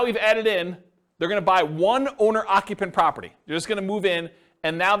 so now we've added in, they're gonna buy one owner-occupant property. They're just gonna move in,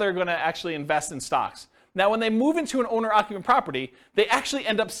 and now they're gonna actually invest in stocks. Now, when they move into an owner-occupant property, they actually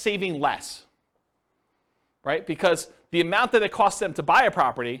end up saving less, right? Because the amount that it costs them to buy a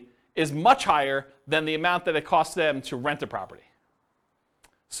property is much higher than the amount that it costs them to rent a property.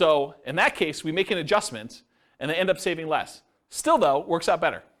 So in that case, we make an adjustment, and they end up saving less. Still, though, works out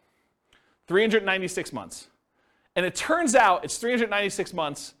better. 396 months. And it turns out it's 396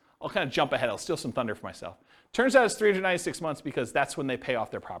 months. I'll kind of jump ahead. I'll steal some thunder for myself. Turns out it's 396 months because that's when they pay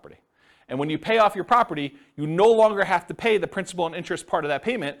off their property. And when you pay off your property, you no longer have to pay the principal and interest part of that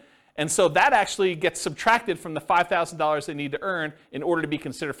payment. And so that actually gets subtracted from the $5,000 they need to earn in order to be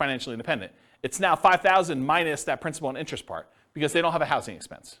considered financially independent. It's now $5,000 minus that principal and interest part because they don't have a housing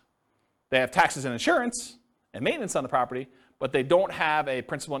expense. They have taxes and insurance and maintenance on the property, but they don't have a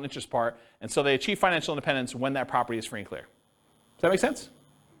principal and interest part, and so they achieve financial independence when that property is free and clear. Does that make sense?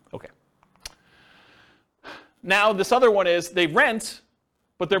 Okay. Now, this other one is they rent,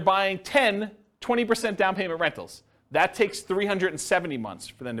 but they're buying 20% down payment rentals. That takes 370 months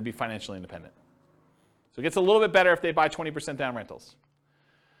for them to be financially independent. So it gets a little bit better if they buy 20% down rentals.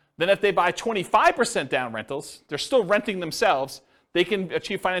 Then if they buy 25% down rentals, they're still renting themselves, they can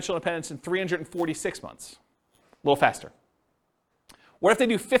achieve financial independence in 346 months. A little faster. What if they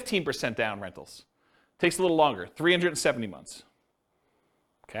do 15% down rentals? Takes a little longer, 370 months.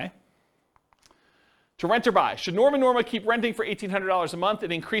 Okay? To rent or buy. Should Norm and Norma keep renting for $1,800 a month?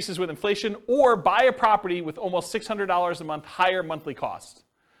 It increases with inflation, or buy a property with almost $600 a month higher monthly cost.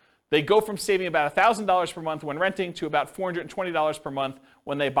 They go from saving about $1,000 per month when renting to about $420 per month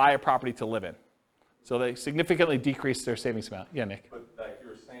when they buy a property to live in. So they significantly decrease their savings amount. Yeah, Nick? But like you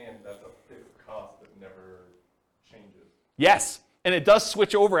were saying, that's a fixed cost that never changes. Yes, and it does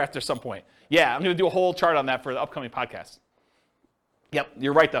switch over after some point. Yeah, I'm going to do a whole chart on that for the upcoming podcast. Yep,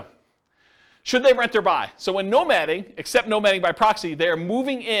 you're right though. Should they rent or buy? So when nomading, except nomading by proxy, they are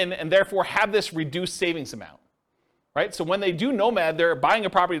moving in and therefore have this reduced savings amount. Right? So when they do nomad, they're buying a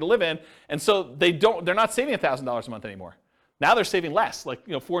property to live in, and so they're not saving $1,000 a month anymore. Now they're saving less, like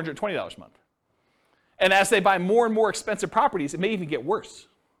 $420 a month. And as they buy more and more expensive properties, it may even get worse.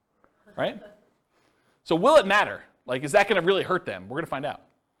 Right? So will it matter? Like, is that going to really hurt them? We're going to find out.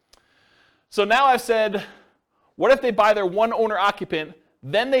 So now I've said, what if they buy their one owner occupant,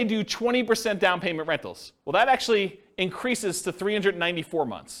 then they do 20% down payment rentals? Well, that actually increases to 394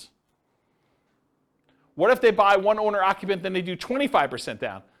 months. What if they buy one owner occupant, then they do 25%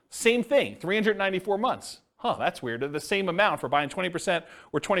 down? Same thing, 394 months. Huh, that's weird. They're the same amount for buying 20%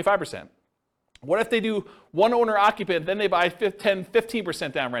 or 25%. What if they do one owner occupant, then they buy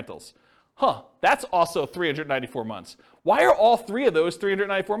 15% down rentals? Huh, that's also 394 months. Why are all three of those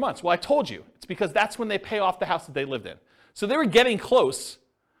 394 months? Well, I told you. It's because that's when they pay off the house that they lived in. So they were getting close,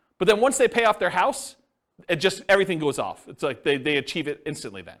 but then once they pay off their house, everything goes off. It's like they achieve it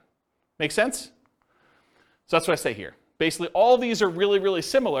instantly then. Make sense? So that's what I say here. Basically, all these are really, really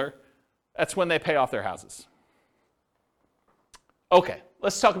similar. That's when they pay off their houses. Okay,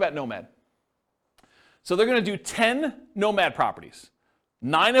 let's talk about Nomad. So they're going to do 10 Nomad properties.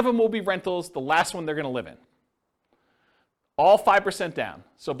 9 of them will be rentals. The last one they're going to live in. All 5% down.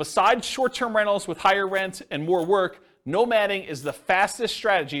 So besides short-term rentals with higher rent and more work, nomading is the fastest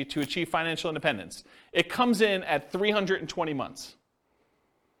strategy to achieve financial independence. It comes in at 320 months.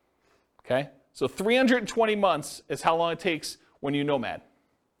 Okay? So 320 months is how long it takes when you nomad.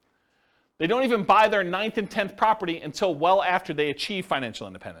 They don't even buy their 9th and 10th property until well after they achieve financial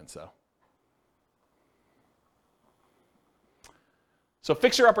independence, though. So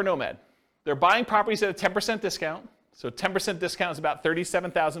fixer upper nomad. They're buying properties at a 10% discount. So 10% discount is about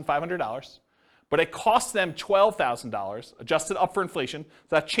 $37,500. But it costs them $12,000, adjusted up for inflation.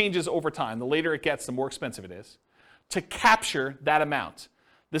 So that changes over time. The later it gets, the more expensive it is, to capture that amount.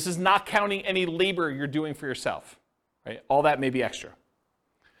 This is not counting any labor you're doing for yourself. Right? All that may be extra.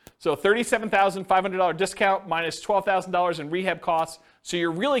 So $37,500 discount minus $12,000 in rehab costs. So you're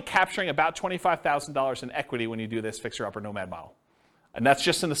really capturing about $25,000 in equity when you do this fixer-upper nomad model. And that's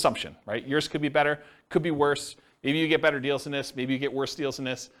just an assumption, right? Yours could be better, could be worse. Maybe you get better deals in this. Maybe you get worse deals in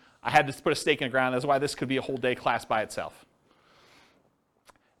this. I had to put a stake in the ground. That's why this could be a whole day class by itself.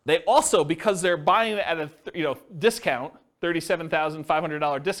 They also, because they're buying it at a discount,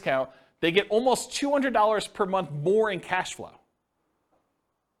 $37,500 discount, they get almost $200 per month more in cash flow.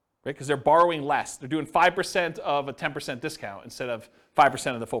 Right? Because they're borrowing less. They're doing 5% of a 10% discount instead of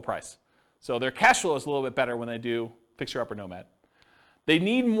 5% of the full price. So their cash flow is a little bit better when they do fixer-upper nomad. They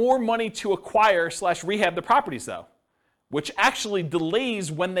need more money to acquire/rehab the properties, though, which actually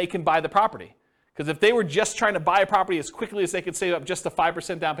delays when they can buy the property. Because if they were just trying to buy a property as quickly as they could save up just a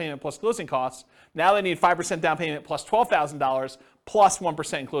 5% down payment plus closing costs, now they need 5% down payment plus $12,000 plus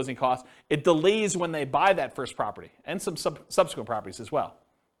 1% in closing costs. It delays when they buy that first property and some subsequent properties as well.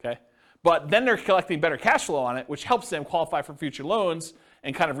 Okay? But then they're collecting better cash flow on it, which helps them qualify for future loans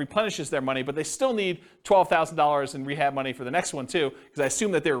and kind of replenishes their money, but they still need $12,000 in rehab money for the next one too, because I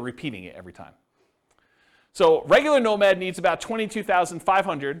assume that they're repeating it every time. So regular nomad needs about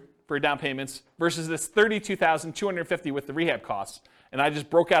 $22,500 for down payments versus this $32,250 with the rehab costs. And I just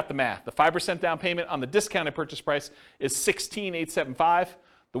broke out the math. The 5% down payment on the discounted purchase price is $16,875.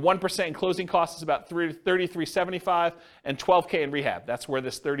 The 1% in closing costs is about $33,755 and $12K in rehab. That's where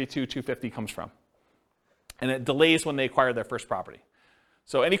this $32,250 comes from. And it delays when they acquire their first property.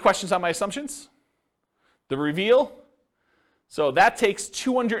 So any questions on my assumptions? The reveal. So that takes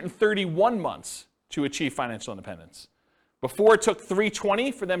 231 months to achieve financial independence. Before it took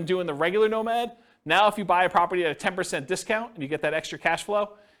 320 for them doing the regular nomad. Now if you buy a property at a 10% discount and you get that extra cash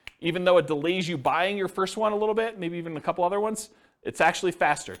flow, even though it delays you buying your first one a little bit, maybe even a couple other ones, it's actually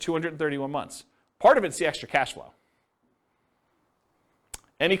faster, 231 months. Part of it's the extra cash flow.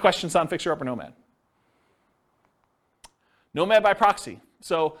 Any questions on fixer-upper nomad? Nomad by proxy.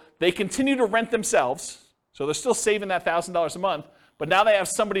 So they continue to rent themselves. So they're still saving that $1,000 a month, but now they have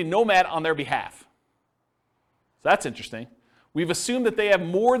somebody nomad on their behalf. So that's interesting. We've assumed that they have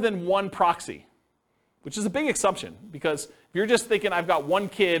more than one proxy, which is a big assumption because if you're just thinking I've got one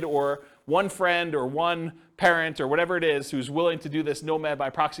kid or one friend or one parent or whatever it is who's willing to do this nomad by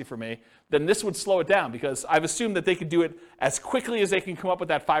proxy for me, then this would slow it down because I've assumed that they could do it as quickly as they can come up with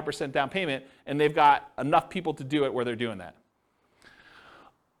that 5% down payment and they've got enough people to do it where they're doing that.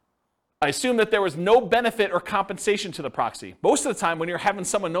 I assume that there was no benefit or compensation to the proxy. Most of the time when you're having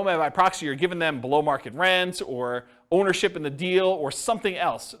someone nomad by proxy, you're giving them below market rent or ownership in the deal or something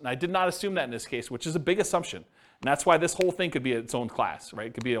else. And I did not assume that in this case, which is a big assumption. And that's why this whole thing could be its own class, right?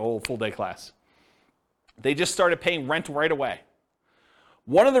 It could be a whole full day class. They just started paying rent right away.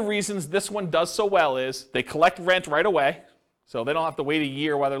 One of the reasons this one does so well is they collect rent right away, so they don't have to wait a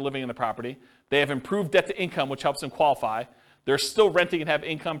year while they're living in the property. They have improved debt to income, which helps them qualify. They're still renting and have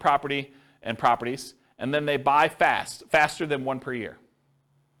income property and properties, and then they buy faster than one per year,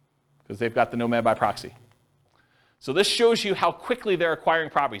 because they've got the Nomad by proxy. So this shows you how quickly they're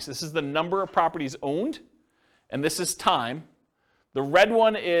acquiring properties. This is the number of properties owned, and this is time. The red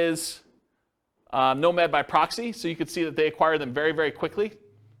one is Nomad by proxy, so you can see that they acquire them very, very quickly.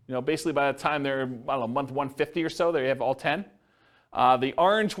 You know, basically by the time they're, I don't know, month 150 or so, they have all 10. The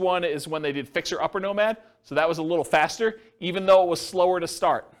orange one is when they did Fixer Upper Nomad, so that was a little faster, even though it was slower to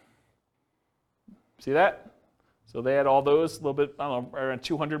start. See that? So they had all those, a little bit, I don't know, around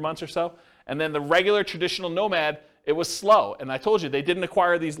 200 months or so. And then the regular traditional Nomad, it was slow. And I told you, they didn't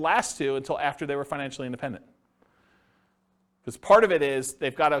acquire these last two until after they were financially independent. Because part of it is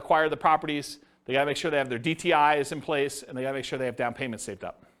they've got to acquire the properties, they got to make sure they have their DTIs in place, and they got to make sure they have down payments saved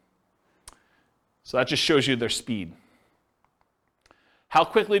up. So that just shows you their speed. How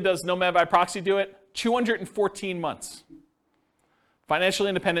quickly does Nomad by proxy do it? 214 months. Financially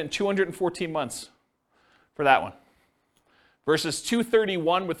independent, 214 months for that one. Versus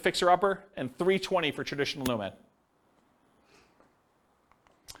 231 with Fixer Upper and 320 for traditional Nomad.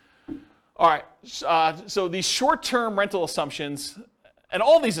 All right, so these short-term rental assumptions, and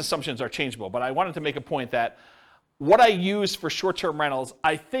all these assumptions are changeable, but I wanted to make a point that what I use for short-term rentals,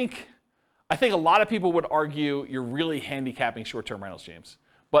 I think a lot of people would argue you're really handicapping short-term rentals, James.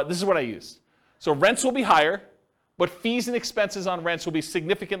 But this is what I used. So rents will be higher, but fees and expenses on rents will be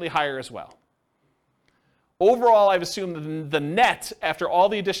significantly higher as well. Overall, I've assumed the net, after all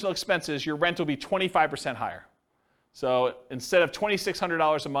the additional expenses, your rent will be 25% higher. So instead of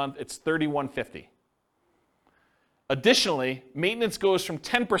 $2,600 a month, it's $3,150. Additionally, maintenance goes from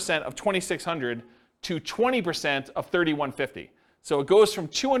 10% of $2,600 to 20% of $3,150. So it goes from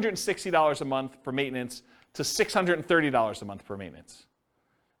 $260 a month for maintenance to $630 a month for maintenance.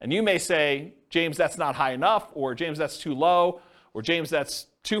 And you may say, James, that's not high enough, or James, that's too low, or James, that's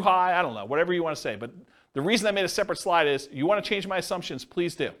too high. I don't know, whatever you want to say. But the reason I made a separate slide is, you want to change my assumptions,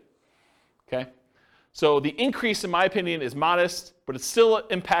 please do. Okay? So the increase, in my opinion, is modest, but it still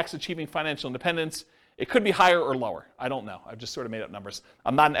impacts achieving financial independence. It could be higher or lower. I don't know. I've just sort of made up numbers.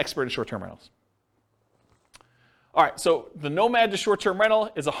 I'm not an expert in short-term rentals. All right, so the Nomad to short-term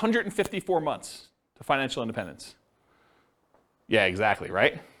rental is 154 months to financial independence. Yeah, exactly,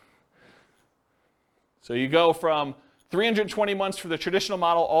 right? So you go from 320 months for the traditional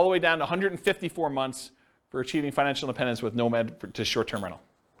model all the way down to 154 months for achieving financial independence with Nomad to short-term rental.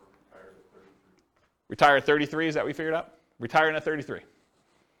 Retire at 33, is that what we figured out? Retiring at 33.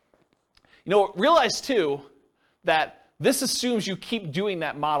 You know, realize too that this assumes you keep doing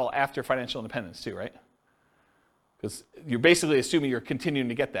that model after financial independence too, right? Because you're basically assuming you're continuing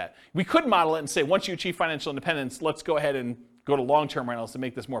to get that. We could model it and say, once you achieve financial independence, let's go ahead and go to long-term rentals to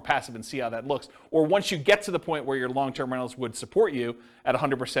make this more passive and see how that looks. Or once you get to the point where your long-term rentals would support you at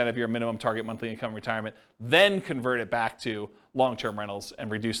 100% of your minimum target monthly income retirement, then convert it back to long-term rentals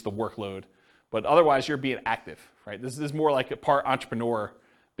and reduce the workload. But otherwise, you're being active, right? This is more like a part entrepreneur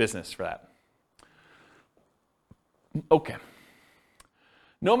business for that. Okay.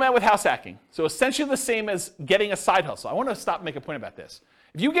 Nomad with house hacking. So essentially the same as getting a side hustle. I want to stop and make a point about this.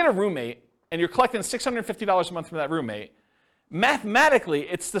 If you get a roommate and you're collecting $650 a month from that roommate, mathematically,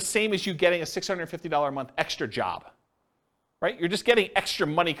 it's the same as you getting a $650 a month extra job, right? You're just getting extra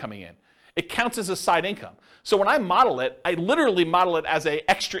money coming in. It counts as a side income. So when I model it, I literally model it as an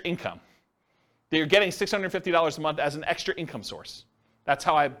extra income. That you're getting $650 a month as an extra income source. That's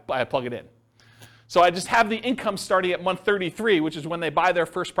how I plug it in. So I just have the income starting at month 33, which is when they buy their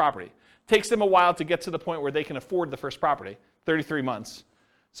first property. It takes them a while to get to the point where they can afford the first property, 33 months.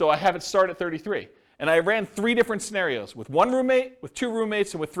 So I have it start at 33. And I ran 3 different scenarios, with 1 roommate, with 2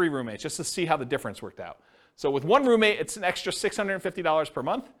 roommates, and with 3 roommates, just to see how the difference worked out. So with 1 roommate, it's an extra $650 per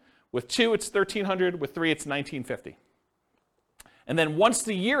month. With 2, it's $1,300. With 3, it's $1,950. And then once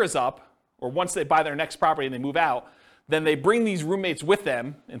the year is up, or once they buy their next property and they move out, then they bring these roommates with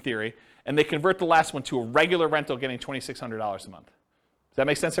them, in theory, and they convert the last one to a regular rental getting $2,600 a month. Does that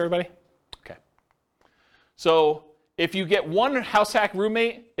make sense, everybody? Okay. So if you get 1 house hack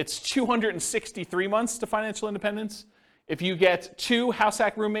roommate, it's 263 months to financial independence. If you get 2 house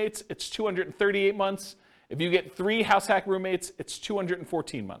hack roommates, it's 238 months. If you get 3 house hack roommates, it's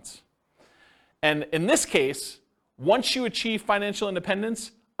 214 months. And in this case, once you achieve financial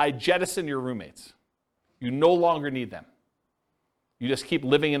independence, I jettison your roommates. You no longer need them. You just keep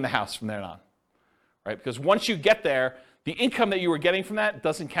living in the house from there on, right? Because once you get there, the income that you were getting from that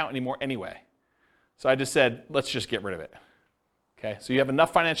doesn't count anymore anyway. So I just said, let's just get rid of it. Okay, so you have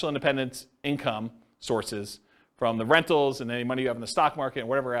enough financial independence income sources from the rentals and any money you have in the stock market and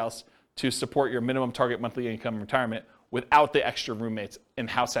whatever else to support your minimum target monthly income in retirement without the extra roommates in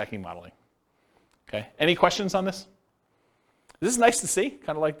house hacking modeling. Okay, any questions on this? Is this nice to see?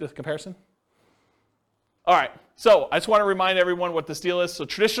 Kind of like the comparison? All right, so I just want to remind everyone what this deal is. So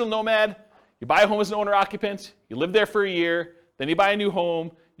traditional Nomad, you buy a home as an owner-occupant, you live there for a year, then you buy a new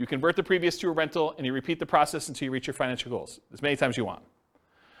home, you convert the previous to a rental, and you repeat the process until you reach your financial goals, as many times as you want.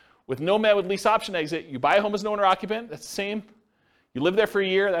 With Nomad with lease option exit, you buy a home as an owner-occupant, that's the same. You live there for a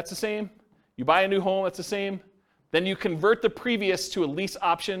year, that's the same. You buy a new home, that's the same. Then you convert the previous to a lease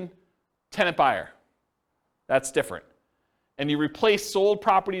option tenant buyer. That's different. And you replace sold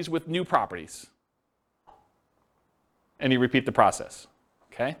properties with new properties. And you repeat the process,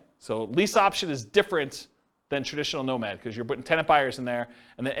 okay? So lease option is different than traditional Nomad because you're putting tenant buyers in there,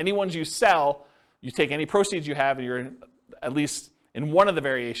 and then any ones you sell, you take any proceeds you have, and you're, at least in one of the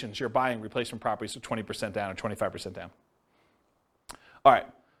variations, you're buying replacement properties with 20% down or 25% down. All right,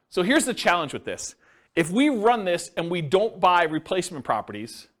 so here's the challenge with this. If we run this and we don't buy replacement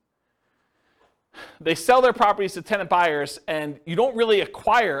properties, they sell their properties to tenant buyers, and you don't really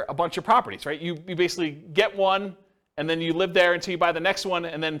acquire a bunch of properties, right? You basically get one, and then you live there until you buy the next one,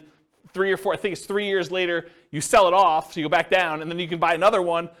 and then 3 or 4, I think it's 3 years later, you sell it off, so you go back down, and then you can buy another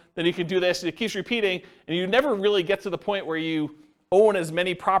one, then you can do this, and it keeps repeating, and you never really get to the point where you own as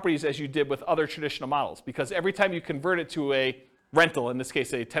many properties as you did with other traditional models, because every time you convert it to a rental, in this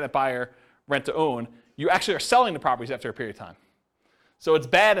case a tenant buyer, rent to own, you actually are selling the properties after a period of time. So it's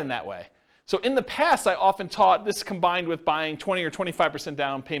bad in that way. So in the past, I often taught this combined with buying 20 or 25%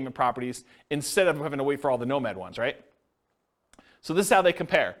 down payment properties instead of having to wait for all the Nomad ones, right? So this is how they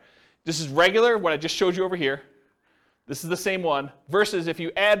compare. This is regular, what I just showed you over here. This is the same one, versus if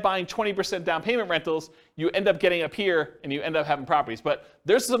you add buying 20% down payment rentals, you end up getting up here and you end up having properties. But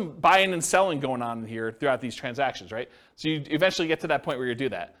there's some buying and selling going on here throughout these transactions, right? So you eventually get to that point where you do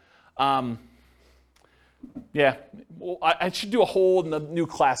that. Yeah, well, I should do a whole new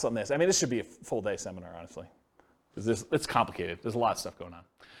class on this. I mean, this should be a full day seminar, honestly, because it's complicated. There's a lot of stuff going on.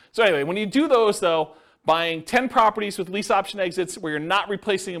 So anyway, when you do those, though, buying 10 properties with lease option exits where you're not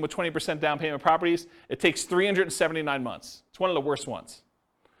replacing them with 20% down payment properties, it takes 379 months. It's one of the worst ones.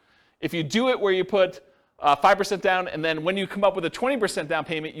 If you do it where you put 5% down, and then when you come up with a 20% down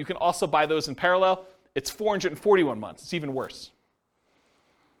payment, you can also buy those in parallel, it's 441 months. It's even worse.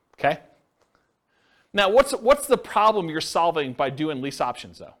 Okay? Now, what's the problem you're solving by doing lease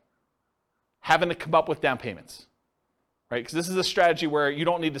options, though? Having to come up with down payments, right? Because this is a strategy where you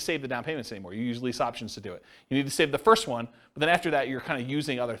don't need to save the down payments anymore. You use lease options to do it. You need to save the first one, but then after that, you're kind of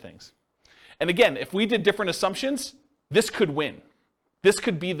using other things. And again, if we did different assumptions, this could win. This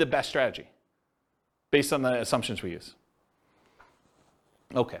could be the best strategy based on the assumptions we use.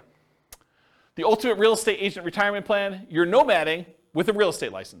 Okay. The ultimate real estate agent retirement plan, you're nomading with a real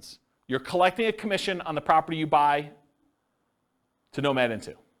estate license. You're collecting a commission on the property you buy to Nomad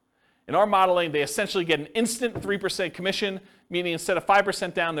into. In our modeling, they essentially get an instant 3% commission, meaning instead of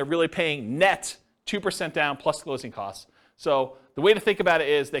 5% down, they're really paying net 2% down plus closing costs. So the way to think about it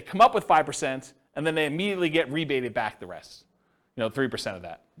is they come up with 5%, and then they immediately get rebated back the rest. 3% of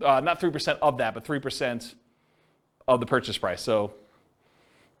that. Not 3% of that, but 3% of the purchase price, so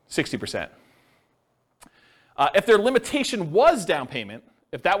 60%. If their limitation was down payment,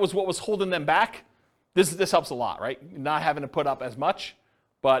 if that was what was holding them back, this helps a lot, right? Not having to put up as much,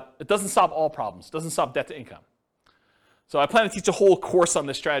 but it doesn't solve all problems. It doesn't solve debt to income. So I plan to teach a whole course on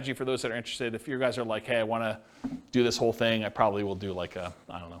this strategy for those that are interested. If you guys are like, hey, I want to do this whole thing, I probably will do like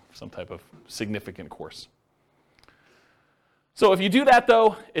some type of significant course. So if you do that,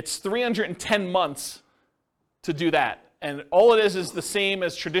 though, it's 310 months to do that. And all it is the same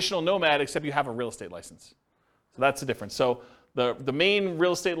as traditional Nomad, except you have a real estate license. So that's the difference. So the main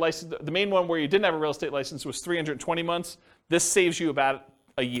real estate license, the main one where you didn't have a real estate license was 320 months. This saves you about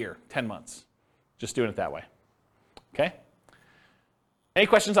a year, 10 months, just doing it that way. Okay? Any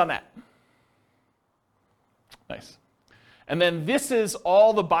questions on that? Nice. And then this is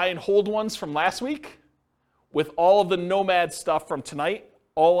all the buy and hold ones from last week with all of the Nomad stuff from tonight,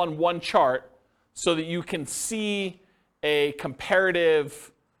 all on one chart so that you can see a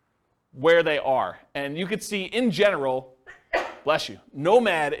comparative where they are. And you could see in general, bless you,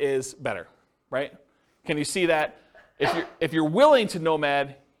 Nomad is better, right? Can you see that? If you're willing to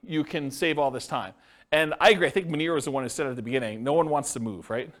Nomad, you can save all this time. And I agree. I think Munir was the one who said at the beginning, no one wants to move,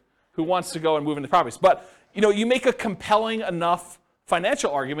 right? Who wants to go and move into properties? But you make a compelling enough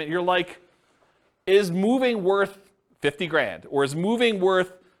financial argument. You're like, is moving worth 50 grand? Or is moving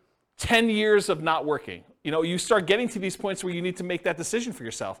worth 10 years of not working? You start getting to these points where you need to make that decision for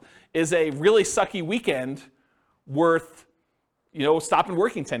yourself. Is a really sucky weekend worth, stopping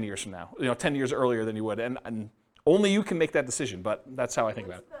working 10 years from now? 10 years earlier than you would. And only you can make that decision, but that's how I think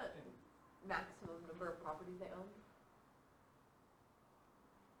about it. What's the maximum number of properties they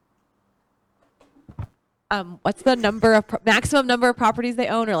own? What's the maximum number of properties they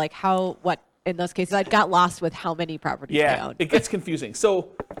own, or like what in those cases? I got lost with how many properties they own. It gets confusing.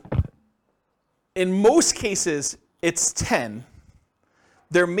 So in most cases, it's 10.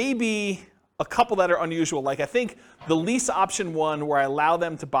 There may be a couple that are unusual. Like I think the lease option one where I allow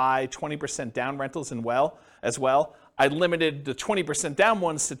them to buy 20% down rentals as well, I limited the 20% down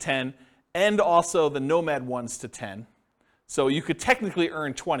ones to 10 and also the Nomad ones to 10. So you could technically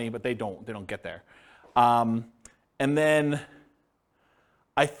earn 20, but they don't get there. And then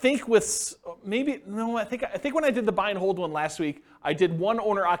I think I think when I did the buy and hold one last week, I did one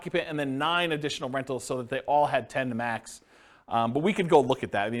owner occupant and then 9 additional rentals so that they all had 10 to max. But we could go look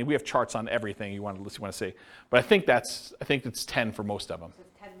at that. I mean, we have charts on everything you want to see. But I think it's 10 for most of them. So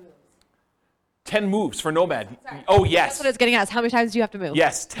it's 10 moves. 10 moves for Nomad. Sorry. Oh, yes. That's what I was getting at. Is how many times do you have to move?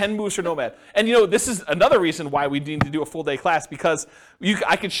 Yes, 10 moves for Nomad. And this is another reason why we need to do a full day class, because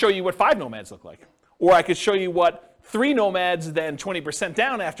I could show you what 5 Nomads look like. Or I could show you what 3 Nomads, then 20%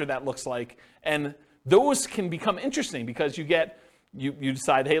 down after that looks like. And those can become interesting because you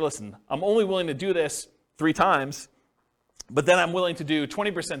decide, hey, listen, I'm only willing to do this 3 times, but then I'm willing to do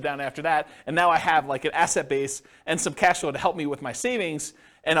 20% down after that. And now I have like an asset base and some cash flow to help me with my savings,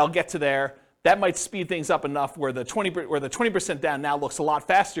 and I'll get to there. That might speed things up enough where the 20% down now looks a lot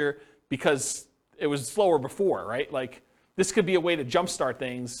faster because it was slower before, right? Like this could be a way to jumpstart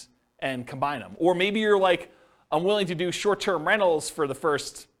things and combine them. Or maybe you're like, I'm willing to do short-term rentals for the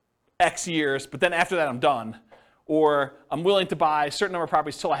first X years, but then after that I'm done. Or I'm willing to buy a certain number of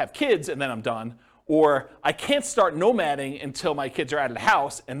properties till I have kids and then I'm done. Or I can't start nomading until my kids are out of the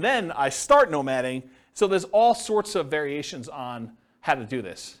house and then I start nomading. So there's all sorts of variations on how to do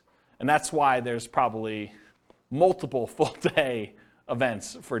this. And that's why there's probably multiple full-day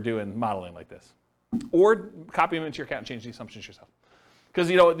events for doing modeling like this. Or copy them into your account and change the assumptions yourself. Because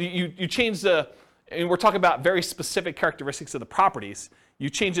you change and we're talking about very specific characteristics of the properties. You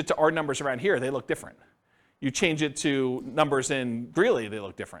change it to our numbers around here, they look different. You change it to numbers in Greeley, they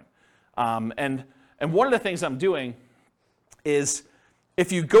look different. And one of the things I'm doing is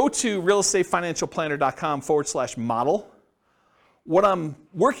if you go to realestatefinancialplanner.com/model, what I'm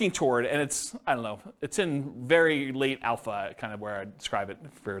working toward, and it's in very late alpha, kind of where I describe it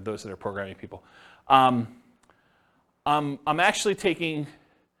for those that are programming people. I'm actually taking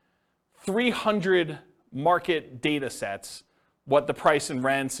 300 market data sets, what the price and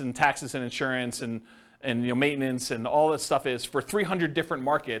rents and taxes and insurance and maintenance and all that stuff is for 300 different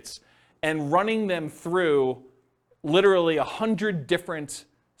markets, and running them through literally 100 different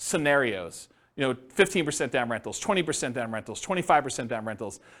scenarios. 15% down rentals, 20% down rentals, 25% down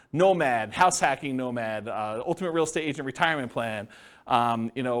rentals, Nomad, house hacking Nomad, ultimate real estate agent retirement plan,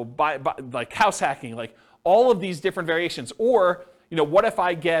 like house hacking, like all of these different variations. Or, what if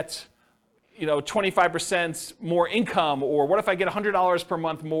I get, 25% more income, or what if I get $100 per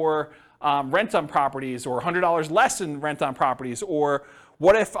month more rent on properties, or $100 less in rent on properties, or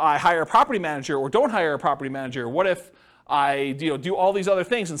what if I hire a property manager or don't hire a property manager? What if I do all these other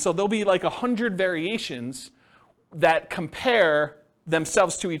things? And so there'll be like 100 variations that compare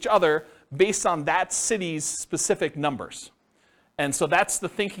themselves to each other based on that city's specific numbers. And so that's the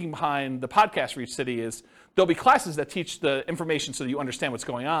thinking behind the podcast for each city is there'll be classes that teach the information so that you understand what's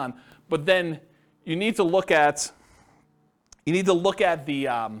going on, but then you need to look at the,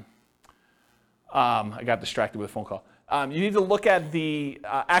 I got distracted with a phone call. You need to look at the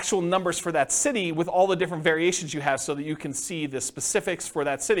actual numbers for that city with all the different variations you have so that you can see the specifics for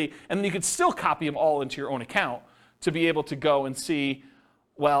that city. And then you could still copy them all into your own account to be able to go and see,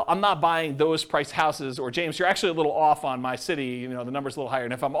 well, I'm not buying those price houses, or James, you're actually a little off on my city, the number's a little higher.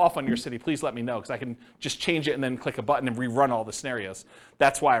 And if I'm off on your city, please let me know, because I can just change it and then click a button and rerun all the scenarios.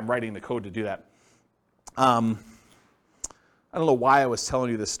 That's why I'm writing the code to do that. I don't know why I was telling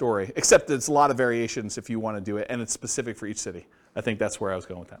you this story, except that it's a lot of variations if you want to do it, and it's specific for each city. I think that's where I was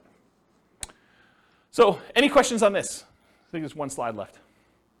going with that. So, any questions on this? I think there's one slide left.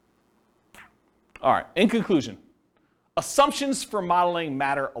 All right, in conclusion, assumptions for modeling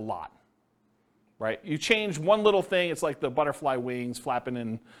matter a lot. right? You change one little thing, it's like the butterfly wings flapping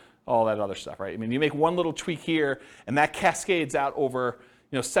and all that other stuff, right? I mean, you make one little tweak here, and that cascades out over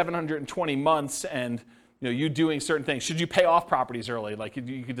 720 months, and you doing certain things. Should you pay off properties early? Like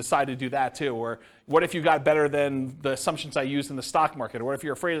you could decide to do that too. Or what if you got better than the assumptions I used in the stock market? Or what if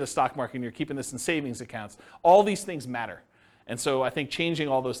you're afraid of the stock market and you're keeping this in savings accounts? All these things matter. And so I think changing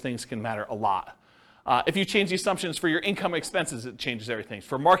all those things can matter a lot. If you change the assumptions for your income expenses, it changes everything.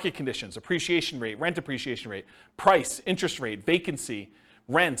 For market conditions, appreciation rate, rent appreciation rate, price, interest rate, vacancy,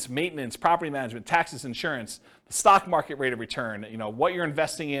 rent, maintenance, property management, taxes, insurance, the stock market rate of return, what you're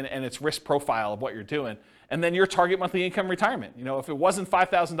investing in and its risk profile of what you're doing, and then your target monthly income retirement. If it wasn't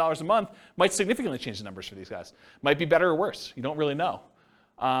 $5,000 a month, might significantly change the numbers for these guys. Might be better or worse. You don't really know.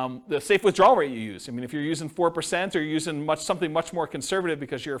 The safe withdrawal rate you use. I mean, if you're using 4% or you're using something much more conservative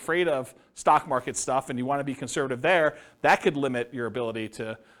because you're afraid of stock market stuff and you want to be conservative there, that could limit your ability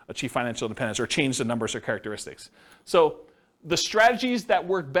to achieve financial independence or change the numbers or characteristics. So the strategies that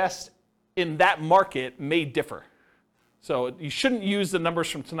work best in that market may differ. So you shouldn't use the numbers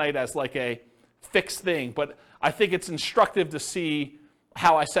from tonight as like a fixed thing, but I think it's instructive to see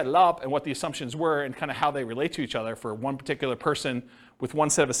how I set it up and what the assumptions were and kind of how they relate to each other for one particular person with one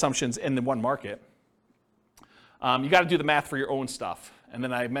set of assumptions in the one market. You got to do the math for your own stuff. And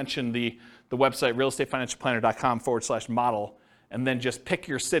then I mentioned the website, realestatefinancialplanner.com/model, and then just pick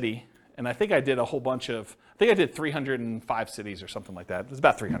your city. And I think I did a whole bunch of, I think I did 305 cities or something like that. It was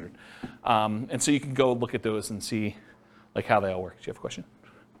about 300. And so you can go look at those and see like how they all work. Do you have a question?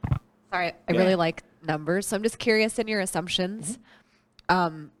 Sorry, I really like numbers. So I'm just curious in your assumptions,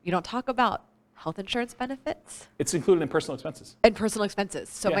 you don't talk about health insurance benefits? It's included in personal expenses. And personal expenses.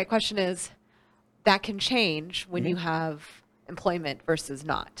 So my question is, that can change when you have employment versus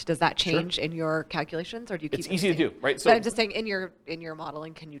not. Does that change in your calculations, or do you keep It's easy to do, right? So I'm just saying, in your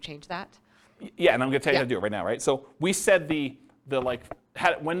modeling, can you change that? Yeah, and I'm going to tell you how to do it right now, right? So we said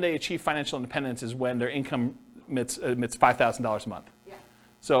when they achieve financial independence is when their income emits $5,000 a month. Yeah.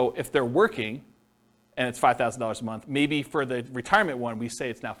 So if they're working and it's $5,000 a month, maybe for the retirement one, we say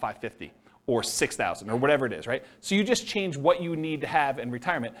it's now $550 or $6,000 or whatever it is, right? So you just change what you need to have in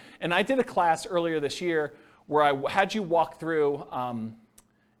retirement. And I did a class earlier this year where I had you walk through,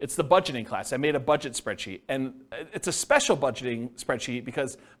 it's the budgeting class. I made a budget spreadsheet, and it's a special budgeting spreadsheet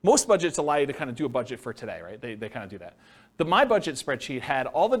because most budgets allow you to kind of do a budget for today, right? They kind of do that. My budget spreadsheet had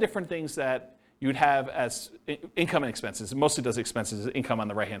all the different things that you'd have as income and expenses. It mostly does expenses, income on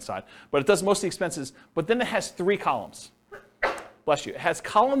the right-hand side, but it does mostly expenses, but then it has 3 columns. Bless you. It has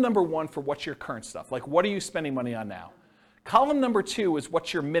column number 1 for what's your current stuff, like what are you spending money on now? Column number 2 is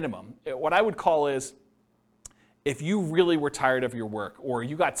what's your minimum. What I would call is if you really were tired of your work, or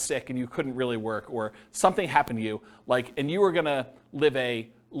you got sick and you couldn't really work, or something happened to you, and you were gonna live a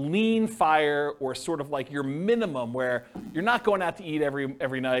lean fire, or sort of like your minimum where you're not going out to eat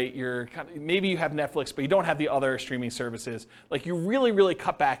every night, maybe you have Netflix, but you don't have the other streaming services. Like you really, really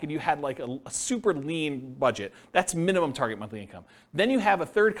cut back and you had like a super lean budget. That's minimum target monthly income. Then you have a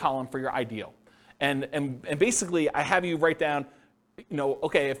 3rd column for your ideal. And basically I have you write down,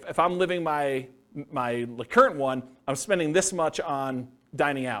 okay, if I'm living my current one, I'm spending this much on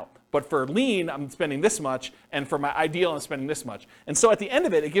dining out. But for lean, I'm spending this much, and for my ideal, I'm spending this much. And so at the end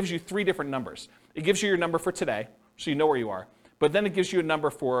of it, it gives you 3 different numbers. It gives you your number for today, so you know where you are. But then it gives you a number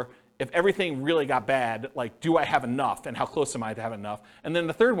for if everything really got bad, like do I have enough, and how close am I to have enough? And then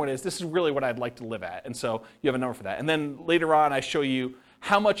the 3rd one is this is really what I'd like to live at. And so you have a number for that. And then later on, I show you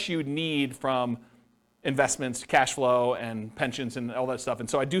how much you need from investments, cash flow, and pensions, and all that stuff. And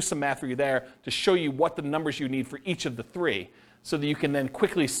so I do some math for you there to show you what the numbers you need for each of the 3, so that you can then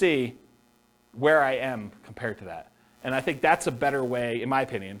quickly see where I am compared to that. And I think that's a better way, in my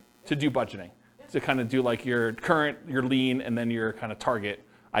opinion, to do budgeting, to kind of do like your current, your lean, and then your kind of target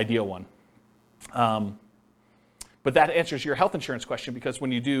ideal one. But that answers your health insurance question, because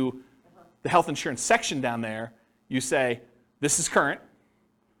when you do the health insurance section down there, you say, this is current.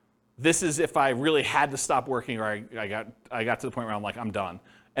 This is if I really had to stop working, or I got to the point where I'm like, I'm done.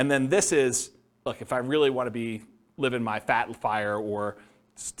 And then this is, look, if I really want to be living my fat fire or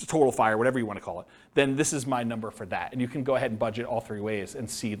total fire, whatever you want to call it, then this is my number for that. And you can go ahead and budget all 3 ways and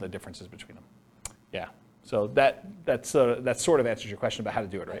see the differences between them. Yeah. So that sort of answers your question about how to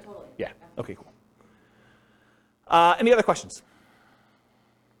do it, right? Totally. Yeah. Okay, cool. Any other questions?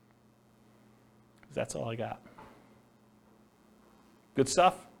 That's all I got. Good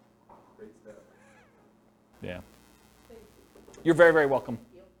stuff? Great stuff. Yeah. You're very, very welcome.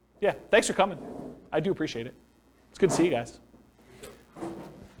 Yeah, thanks for coming. I do appreciate it. It's good to see you guys.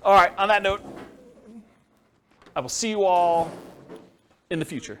 All right, on that note, I will see you all in the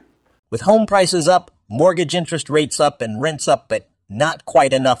future. With home prices up, mortgage interest rates up, and rents up, but not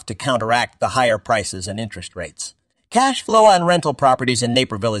quite enough to counteract the higher prices and interest rates. Cash flow on rental properties in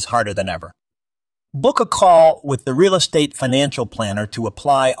Naperville is harder than ever. Book a call with the Real Estate Financial Planner to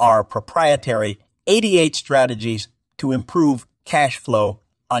apply our proprietary 88 strategies to improve cash flow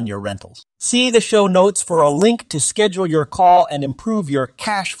on your rentals. See the show notes for a link to schedule your call and improve your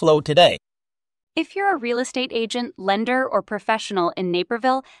cash flow today. If you're a real estate agent, lender, or professional in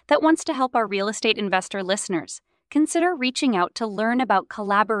Naperville that wants to help our real estate investor listeners, consider reaching out to learn about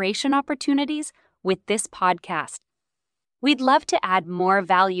collaboration opportunities with this podcast. We'd love to add more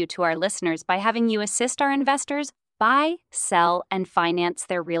value to our listeners by having you assist our investors buy, sell, and finance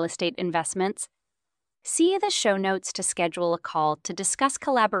their real estate investments. See the show notes to schedule a call to discuss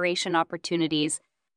collaboration opportunities